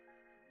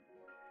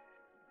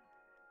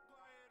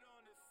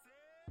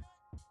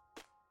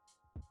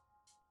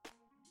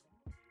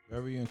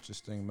 Very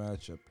interesting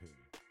matchup here.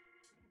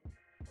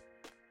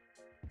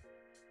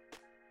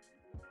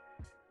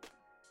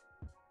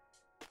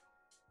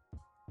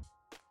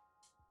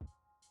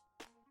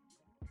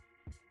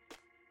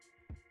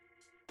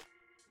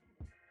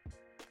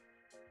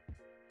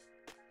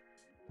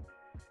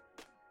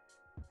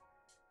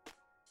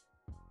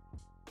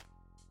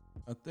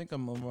 I think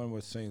I'm gonna run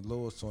with St.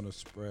 Louis on the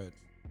spread.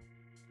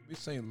 Give me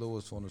St.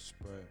 Louis on the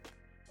spread.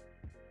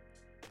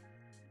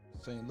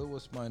 St.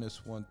 Louis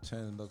minus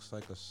 110 looks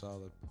like a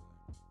solid play.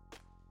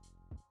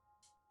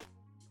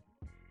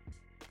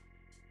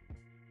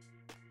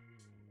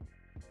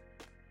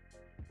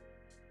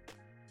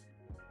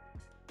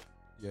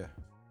 Yeah.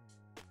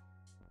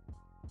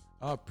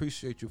 I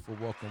appreciate you for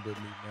walking with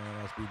me,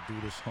 man, as we do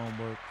this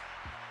homework.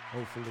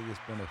 Hopefully it's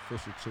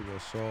beneficial to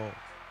us all.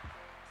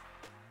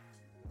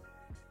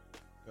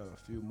 Got a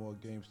few more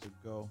games to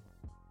go.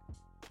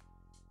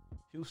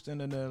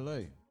 Houston and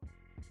LA.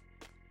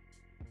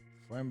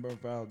 Framber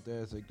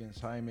Valdez against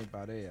Jaime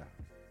Barea.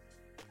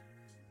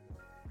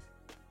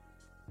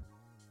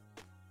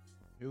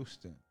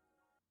 Houston.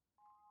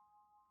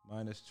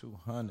 Minus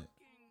 200.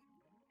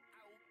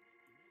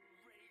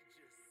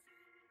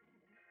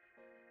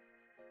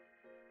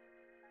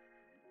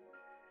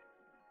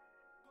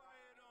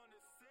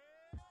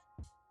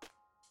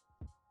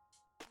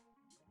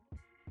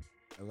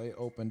 LA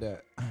opened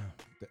at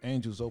the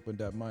Angels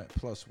opened at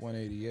plus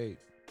 188.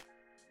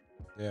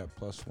 They're at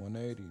plus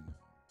 180 now.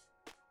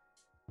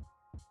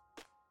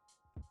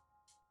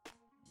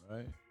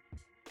 Right?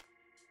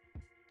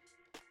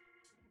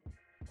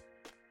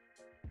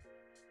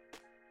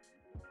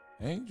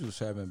 Angels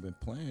haven't been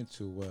playing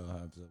too well,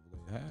 have they?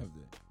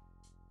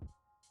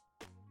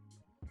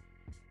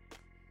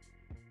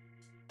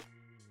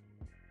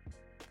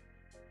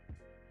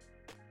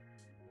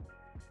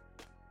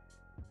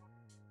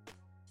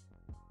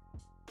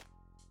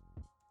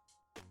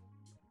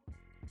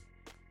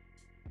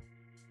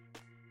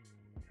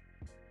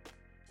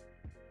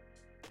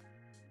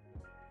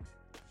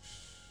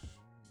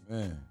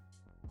 Man,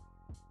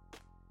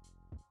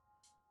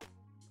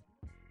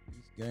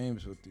 these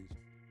games with these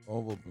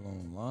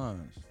overblown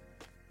lines.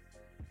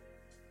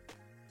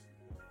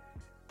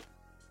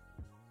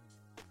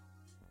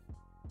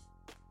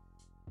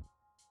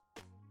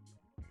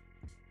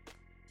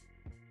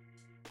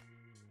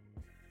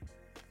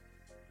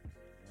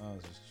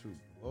 Lines is too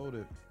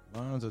bloated.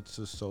 Lines are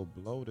just so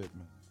bloated,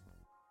 man.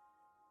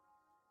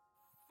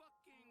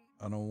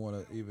 I don't want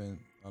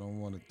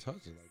to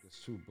touch it. Like, it's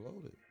too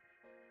bloated.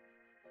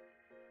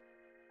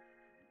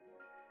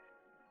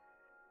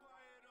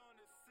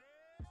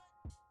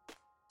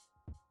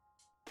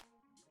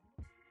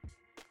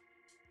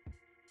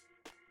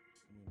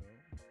 You know,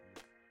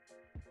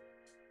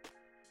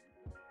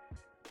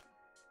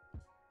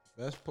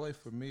 best play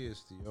for me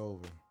is the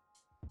over.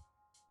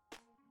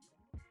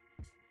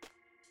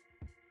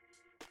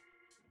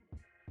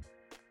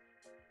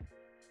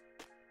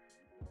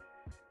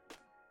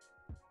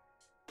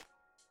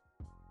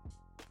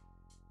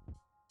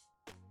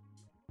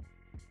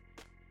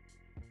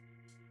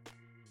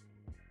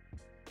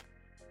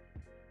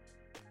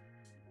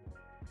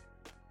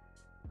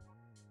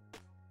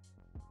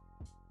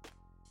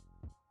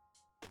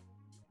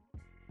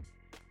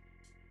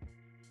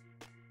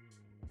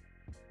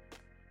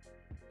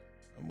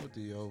 I'm with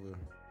the over.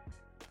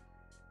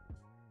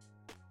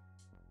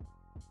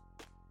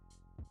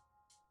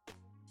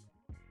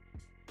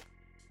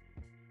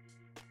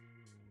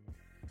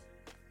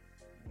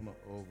 I'm on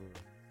the over.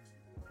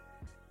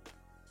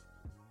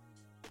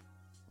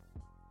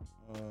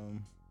 Let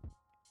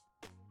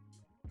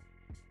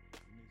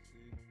me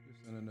see.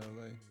 Houston in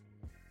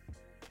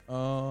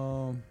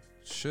LA.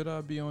 Should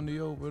I be on the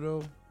over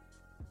though?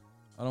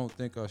 I don't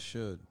think I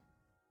should.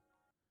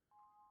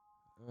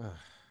 Ugh.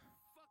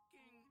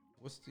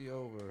 What's the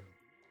over?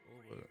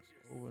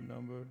 Over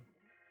number?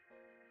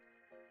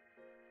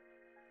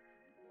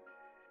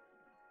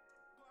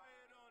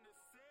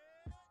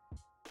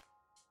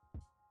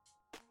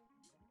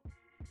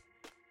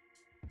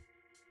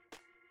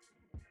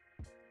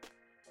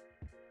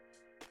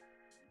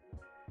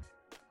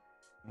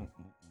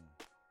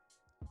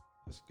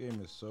 This game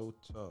is so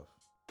tough.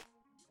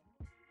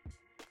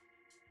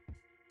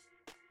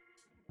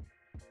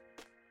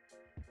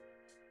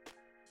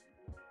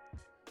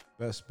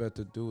 Best bet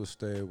to do is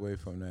stay away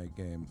from that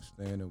game.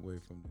 Staying away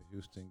from the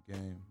Houston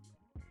game.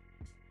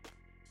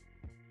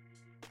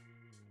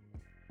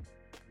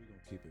 We're going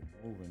to keep it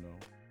moving,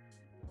 though.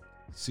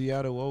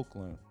 Seattle,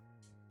 Oakland.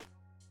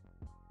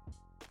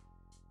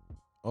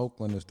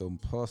 Oakland is the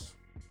plus.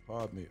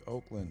 Pardon me.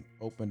 Oakland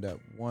opened at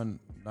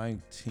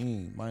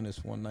 119,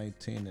 minus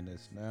 119, and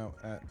it's now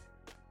at.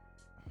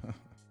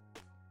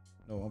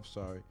 No, I'm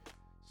sorry.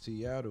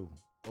 Seattle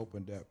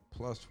opened at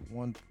plus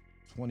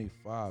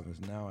 125, is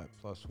now at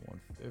plus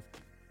 150.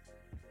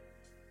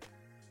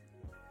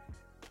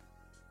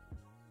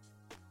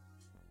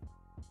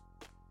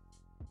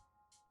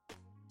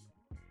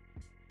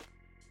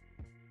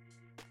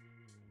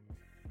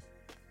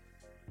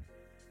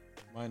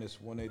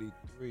 Minus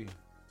 183.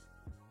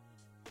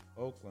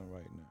 Oakland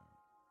right now.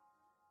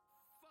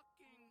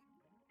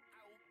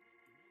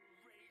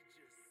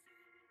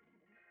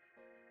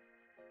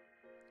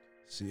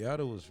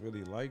 Seattle was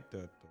really like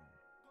that though.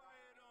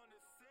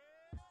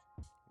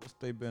 What's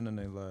they been in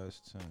their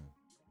last 10?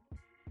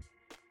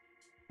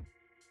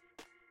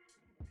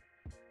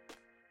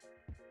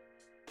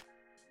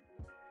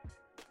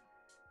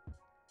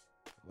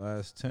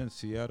 Last 10,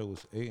 Seattle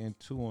was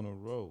 8-2 on a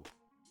row.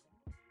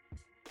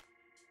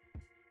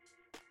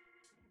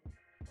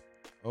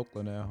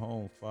 Oakland at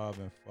home 5-5.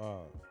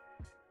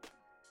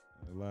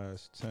 In the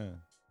last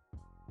 10.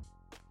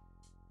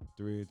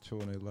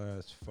 3-2 in their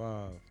last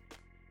 5.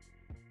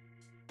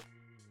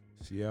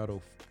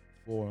 Seattle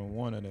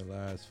 4-1 in their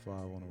last 5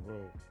 on a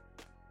row.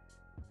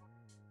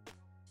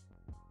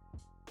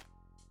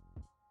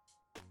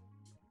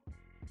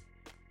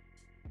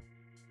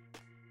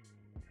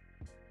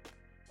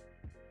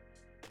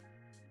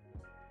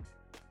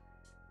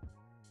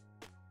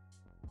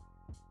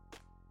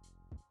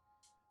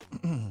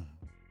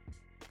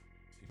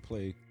 He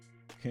played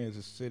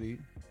Kansas City.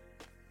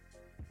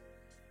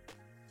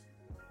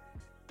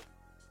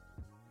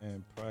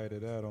 And prior to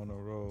that on the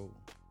road,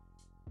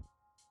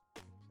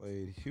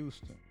 played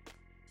Houston.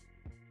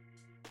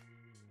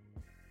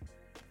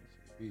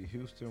 Beat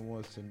Houston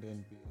once and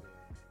then beat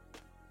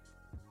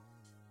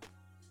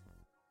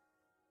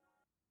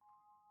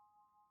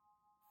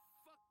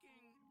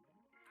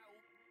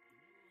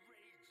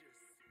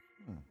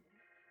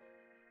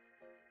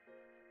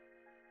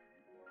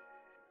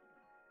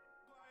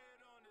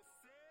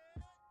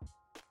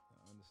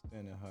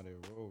understanding how their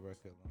road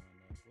record line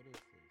up. What is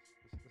this?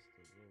 Is this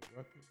the road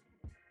record?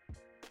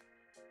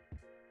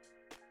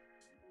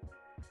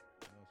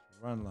 That's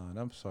run line.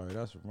 I'm sorry,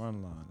 that's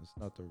run line. It's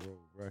not the road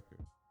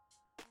record.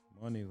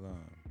 Money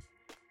line.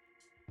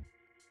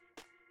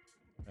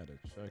 Had to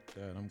check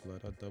that. I'm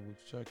glad I double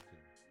checked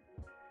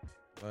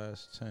it.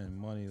 Last 10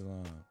 money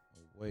line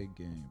away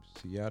games.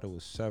 Seattle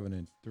was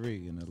 7-3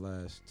 in the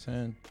last 10.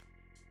 In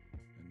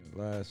the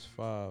Last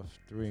five,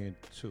 3-2.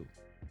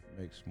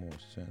 Makes more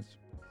sense.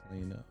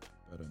 Cleaner,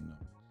 better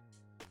numbers.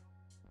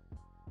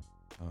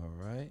 All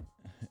right.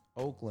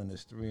 Oakland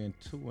is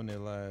 3-2 in their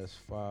last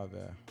five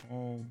at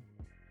home.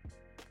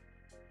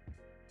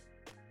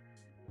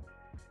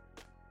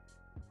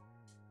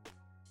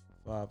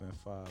 Five and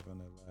five in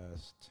their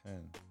last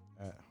 10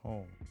 at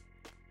home.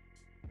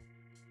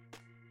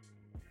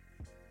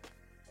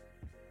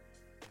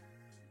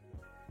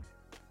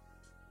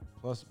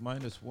 Plus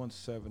minus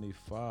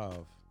 175.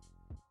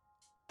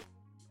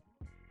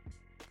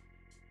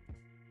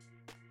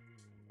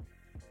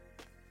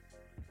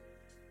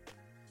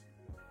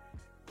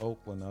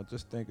 Oakland, I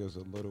just think is a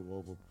little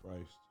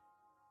overpriced.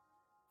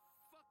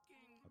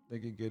 I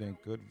think you're getting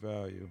good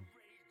value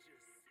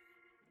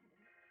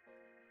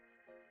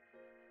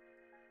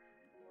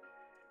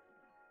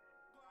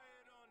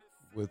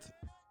with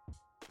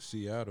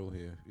Seattle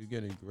here. You're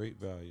getting great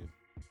value.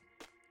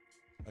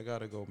 I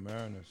gotta go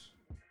Mariners.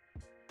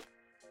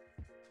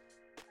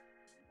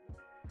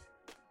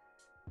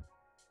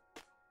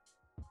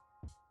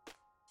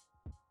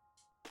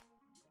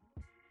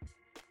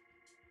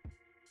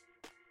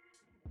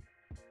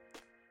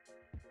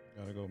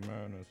 Gotta go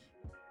Mariners.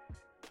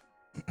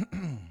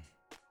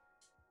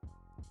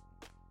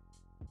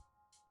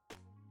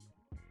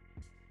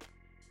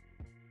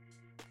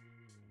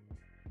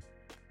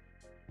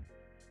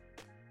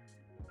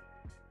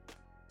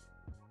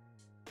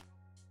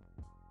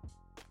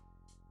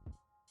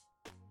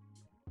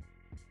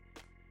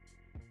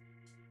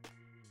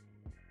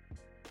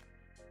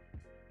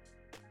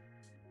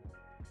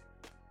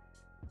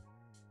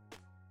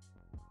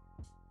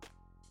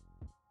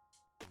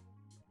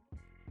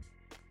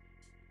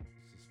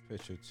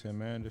 Pitcher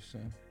Tim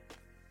Anderson.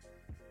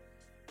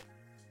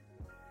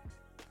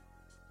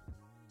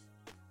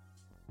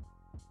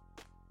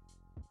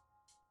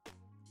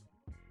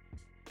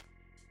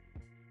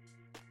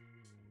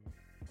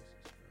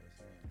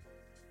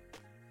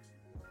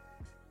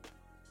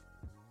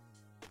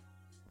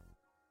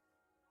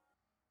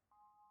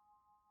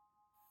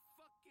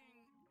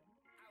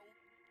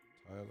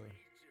 Tyler.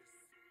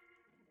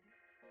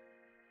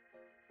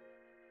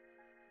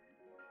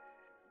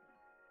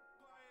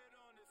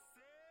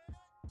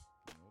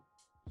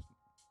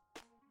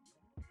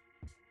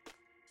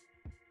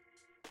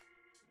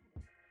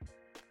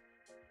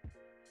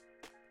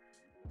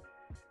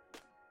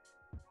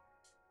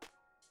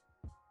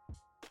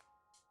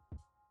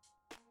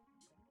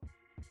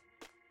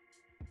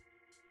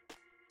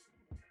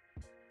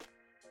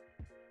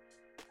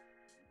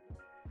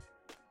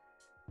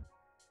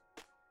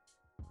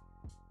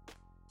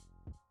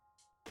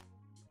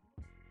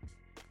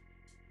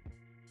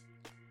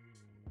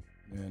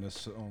 Man, this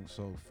song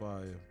so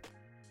fire.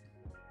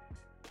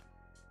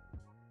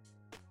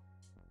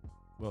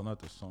 Well, not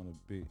the song, the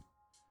beat.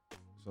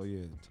 So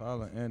yeah,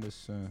 Tyler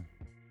Anderson,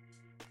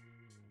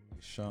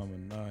 Sean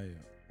Manaea.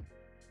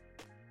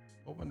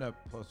 Open that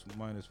plus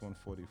minus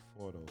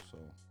 144 though, so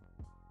let me see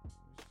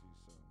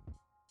something.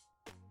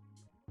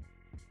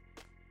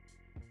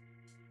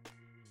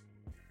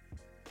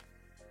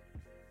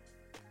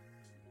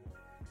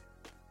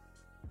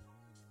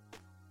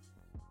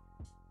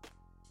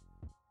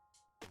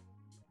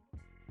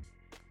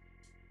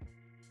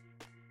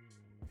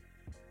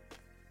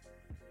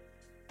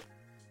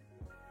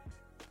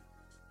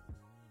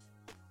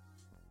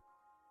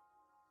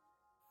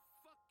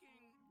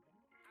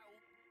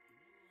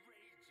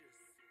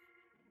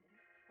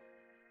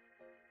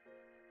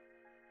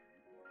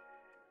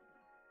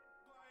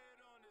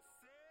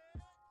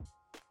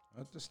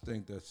 I just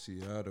think that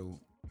Seattle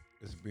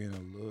is being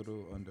a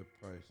little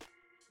underpriced.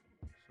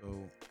 So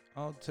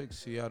I'll take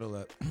Seattle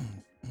at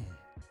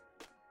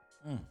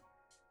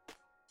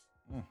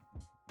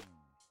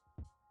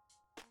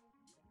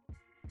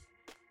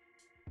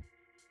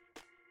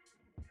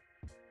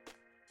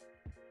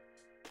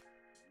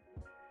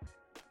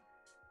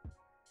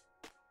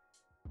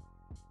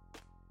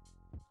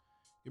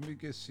Give me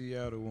get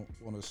Seattle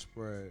on a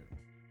spread.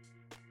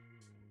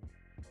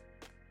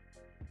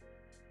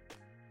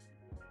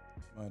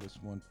 Minus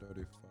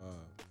 135.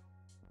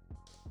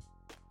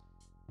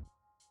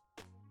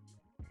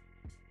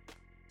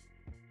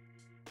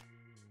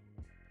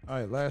 All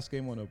right, last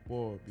game on the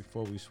board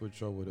before we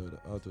switch over to the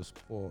other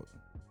sport.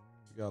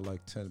 We got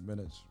like 10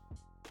 minutes.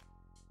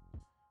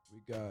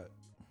 We got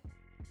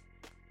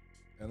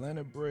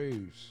Atlanta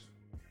Braves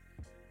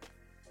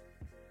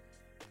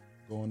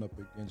going up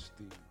against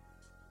the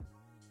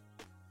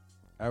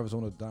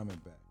Arizona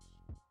Diamondbacks.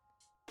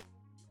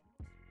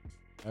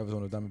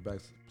 Arizona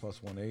Diamondbacks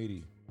plus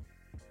 180.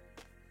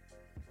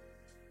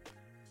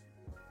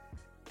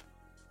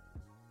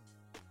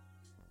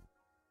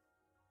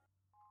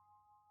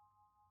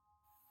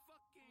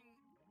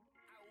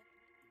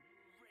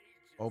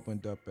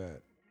 Opened up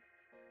at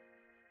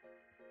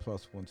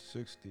plus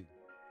 160.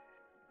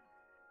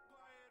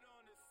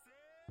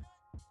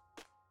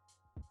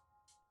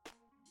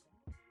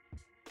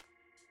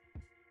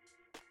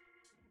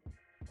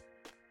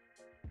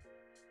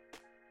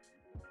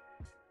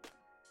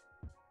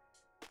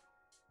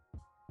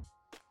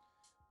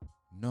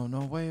 No,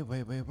 no way,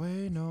 way, way,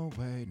 way, no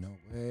way, no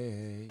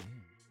way.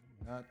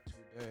 Not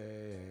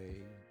today.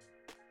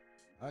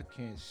 I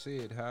can't see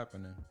it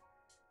happening.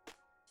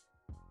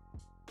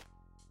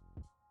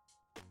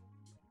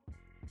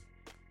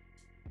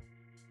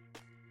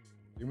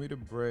 Give me the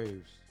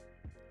Braves.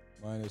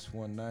 Minus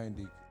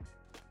 190.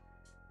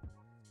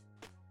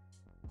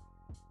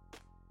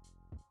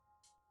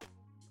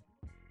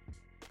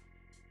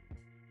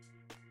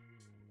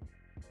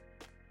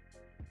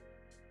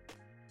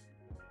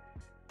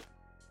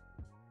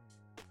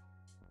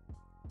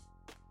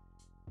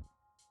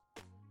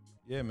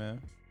 Yeah,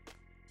 man.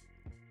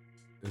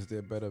 Is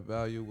there better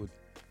value with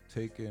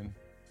taking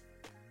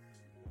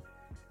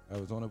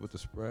Arizona with the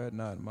spread?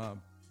 Not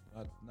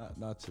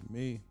to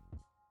me.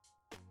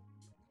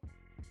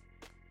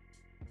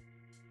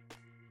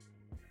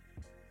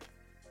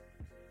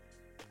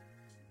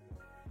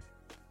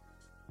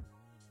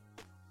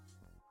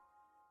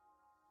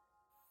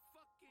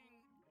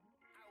 Fucking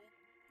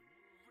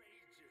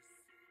outrageous.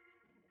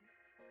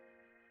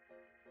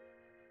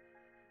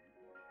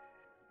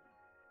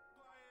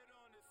 Quiet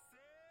on the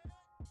set.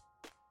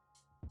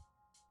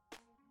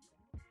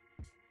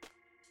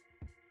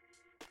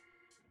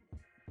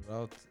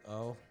 But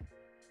I'll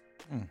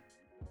hmm.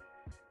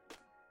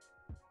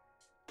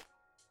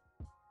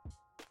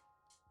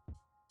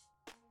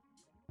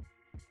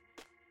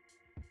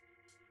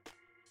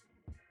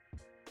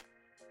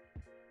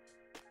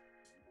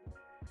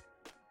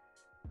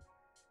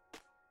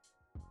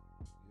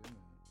 Yeah,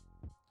 man.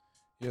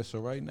 Yeah, so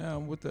right now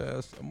I'm with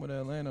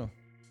Atlanta.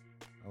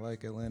 I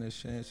like Atlanta's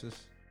chances.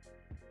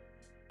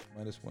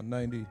 Minus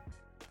 190.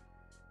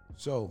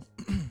 So,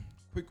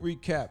 quick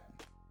recap.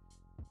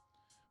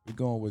 We're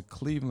going with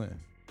Cleveland.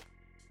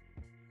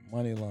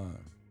 Money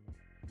line.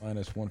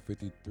 Minus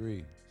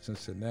 153.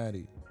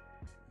 Cincinnati.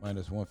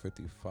 Minus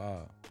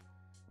 155.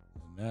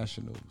 The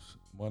Nationals.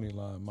 Money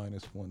line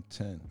minus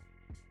 110.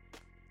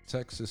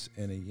 Texas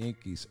and the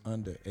Yankees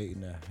under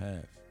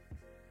 8.5.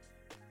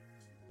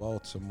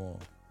 Baltimore.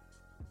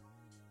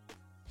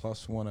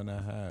 Plus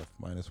 1.5.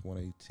 Minus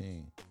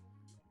 118.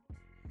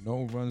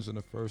 No runs in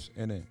the first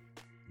inning.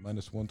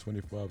 Minus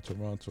 125.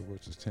 Toronto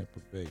versus Tampa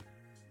Bay.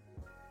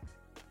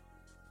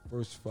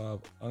 First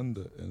 5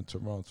 under in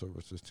Toronto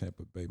versus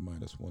Tampa Bay.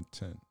 Minus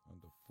 110.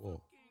 Under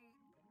 4.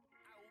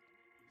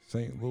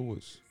 St.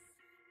 Louis.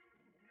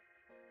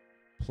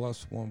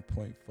 Plus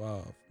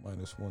 1.5.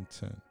 Minus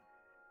 110.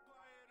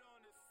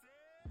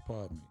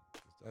 Pardon me.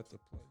 Is that the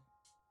play?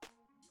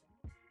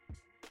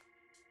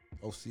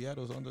 Oh,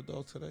 Seattle's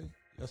underdog today?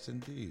 Yes,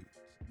 indeed.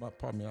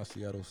 Pardon me, not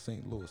Seattle,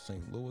 St. Louis.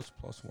 St. Louis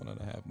plus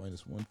 1.5,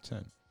 minus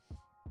 110.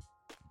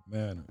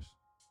 Mariners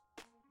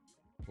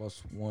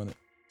plus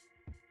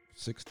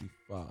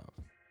 165.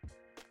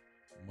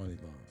 Money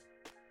line.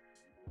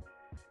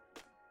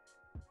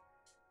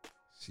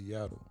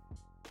 Seattle.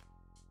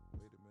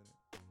 Wait a minute.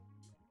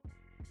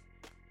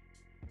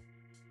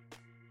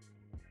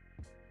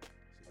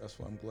 See, that's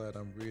why I'm glad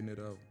I'm reading it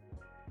out.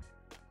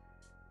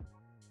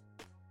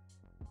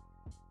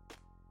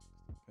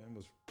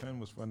 Pen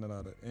was running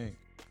out of ink.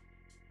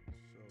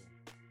 So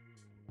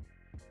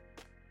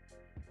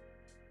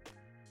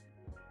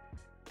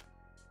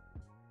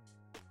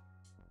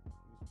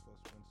who's plus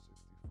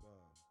 165?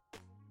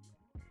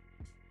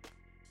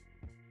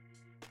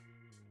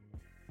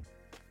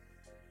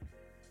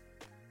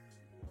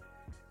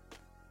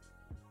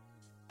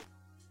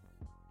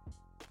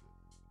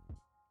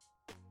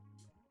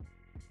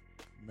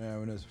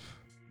 Mariners,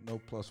 no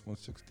plus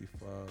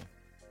 165.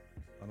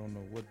 I don't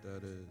know what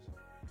that is.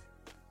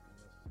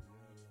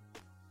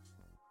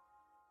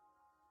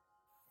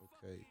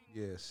 Okay,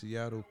 yeah,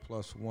 Seattle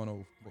plus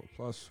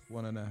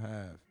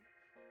 1.5,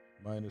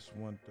 minus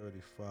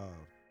 135.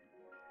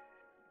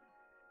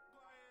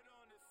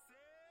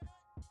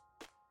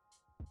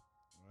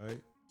 All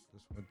right,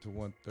 this went to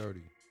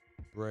 130.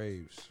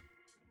 Braves.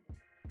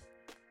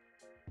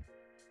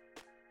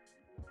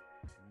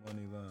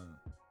 Money line.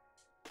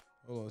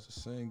 Hold on, it's the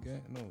same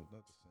game? No,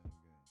 not the same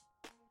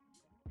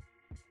game.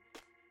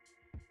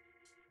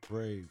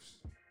 Braves.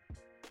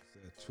 It's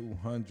at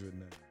 200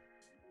 now.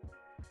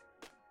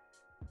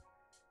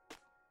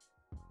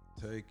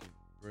 Take it.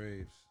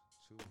 Braves.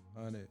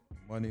 200.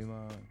 Money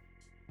line.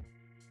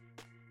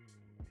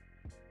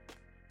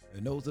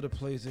 And those are the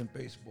plays in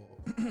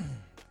baseball.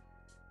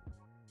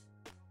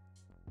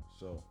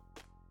 So,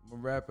 I'm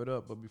going to wrap it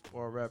up. But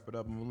before I wrap it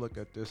up, I'm going to look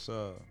at this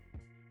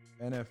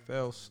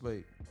NFL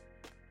slate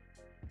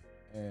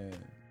and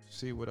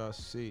see what I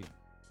see.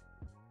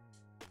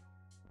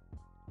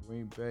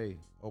 Green Bay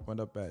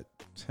opened up at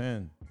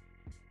 10.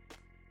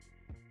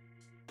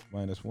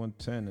 Minus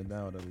 110 and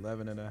now at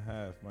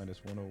 11.5, minus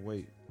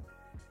 108.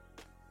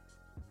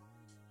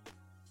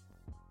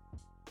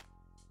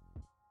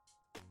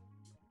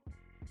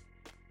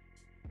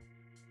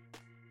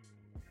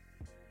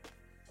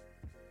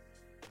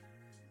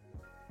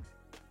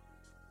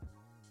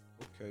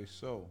 Okay,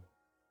 so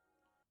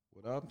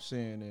what I'm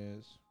saying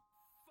is,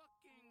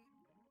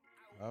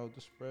 how the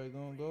spread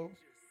gonna go?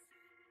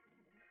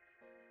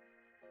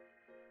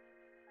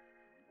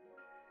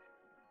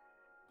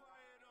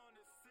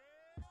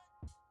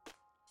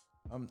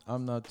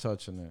 I'm not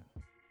touching it.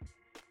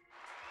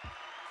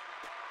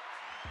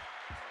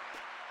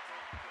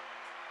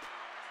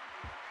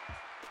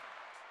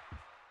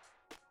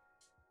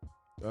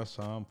 That's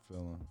how I'm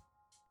feeling.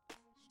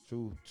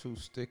 It's too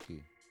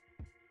sticky.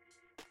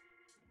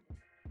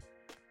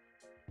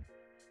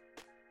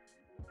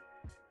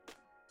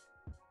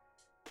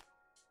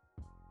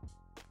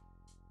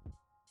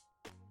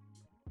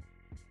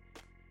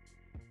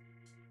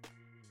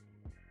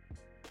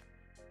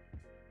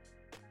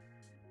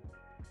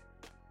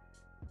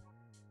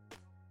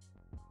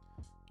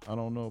 I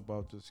don't know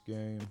about this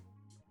game.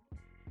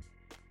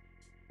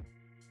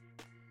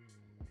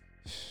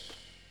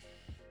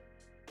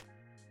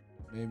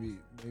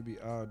 Maybe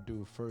I'll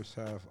do first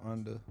half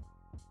under.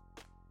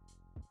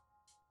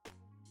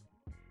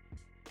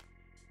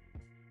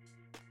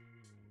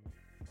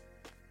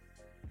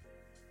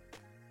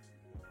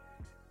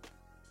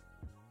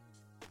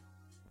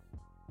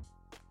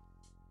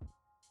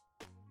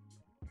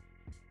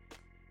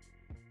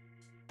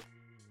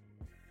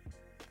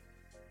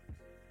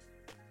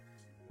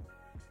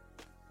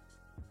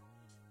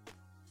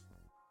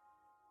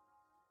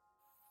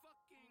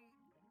 Fucking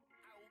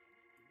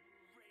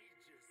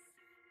outrageous.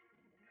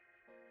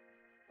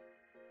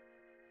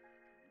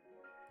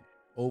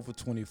 Over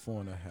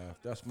 24 and a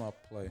half. That's my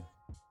play.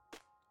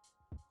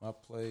 My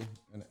play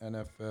in the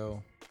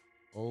NFL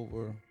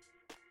over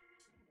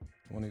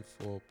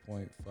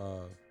 24.5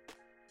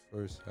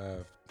 first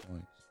half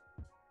points.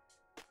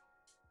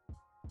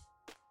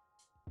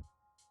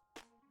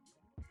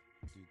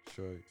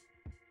 Detroit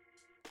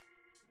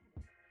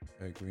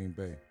at Green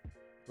Bay.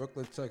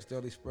 Brooklyn Tech's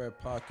Daily Spread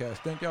Podcast.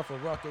 Thank y'all for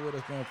rocking with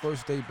us, man.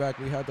 First day back,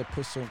 we had to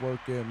put some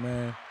work in,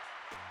 man.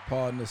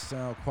 Pardon the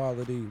sound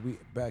quality. We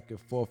back and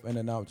forth, in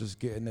and out, just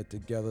getting it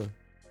together.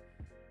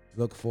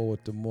 Look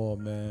forward to more,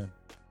 man.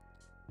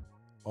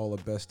 All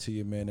the best to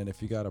you, man. And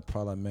if you got a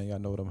problem, man, y'all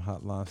know them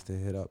hotlines to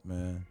hit up,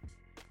 man.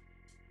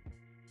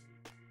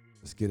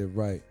 Let's get it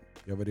right.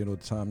 You already know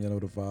the time, you know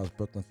the vibes.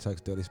 Brooklyn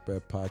Tech's Daily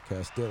Spread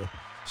Podcast.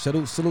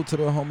 Still, salute to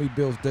the homie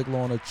Bills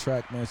Digler on the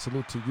track, man.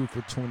 Salute to you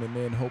for tuning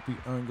in. Hope you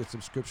earned your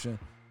subscription.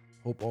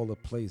 Hope all the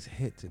plays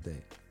hit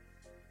today.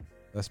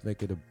 Let's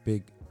make it a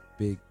big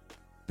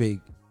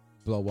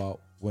blowout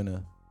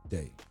winner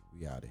day.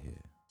 We out of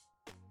here.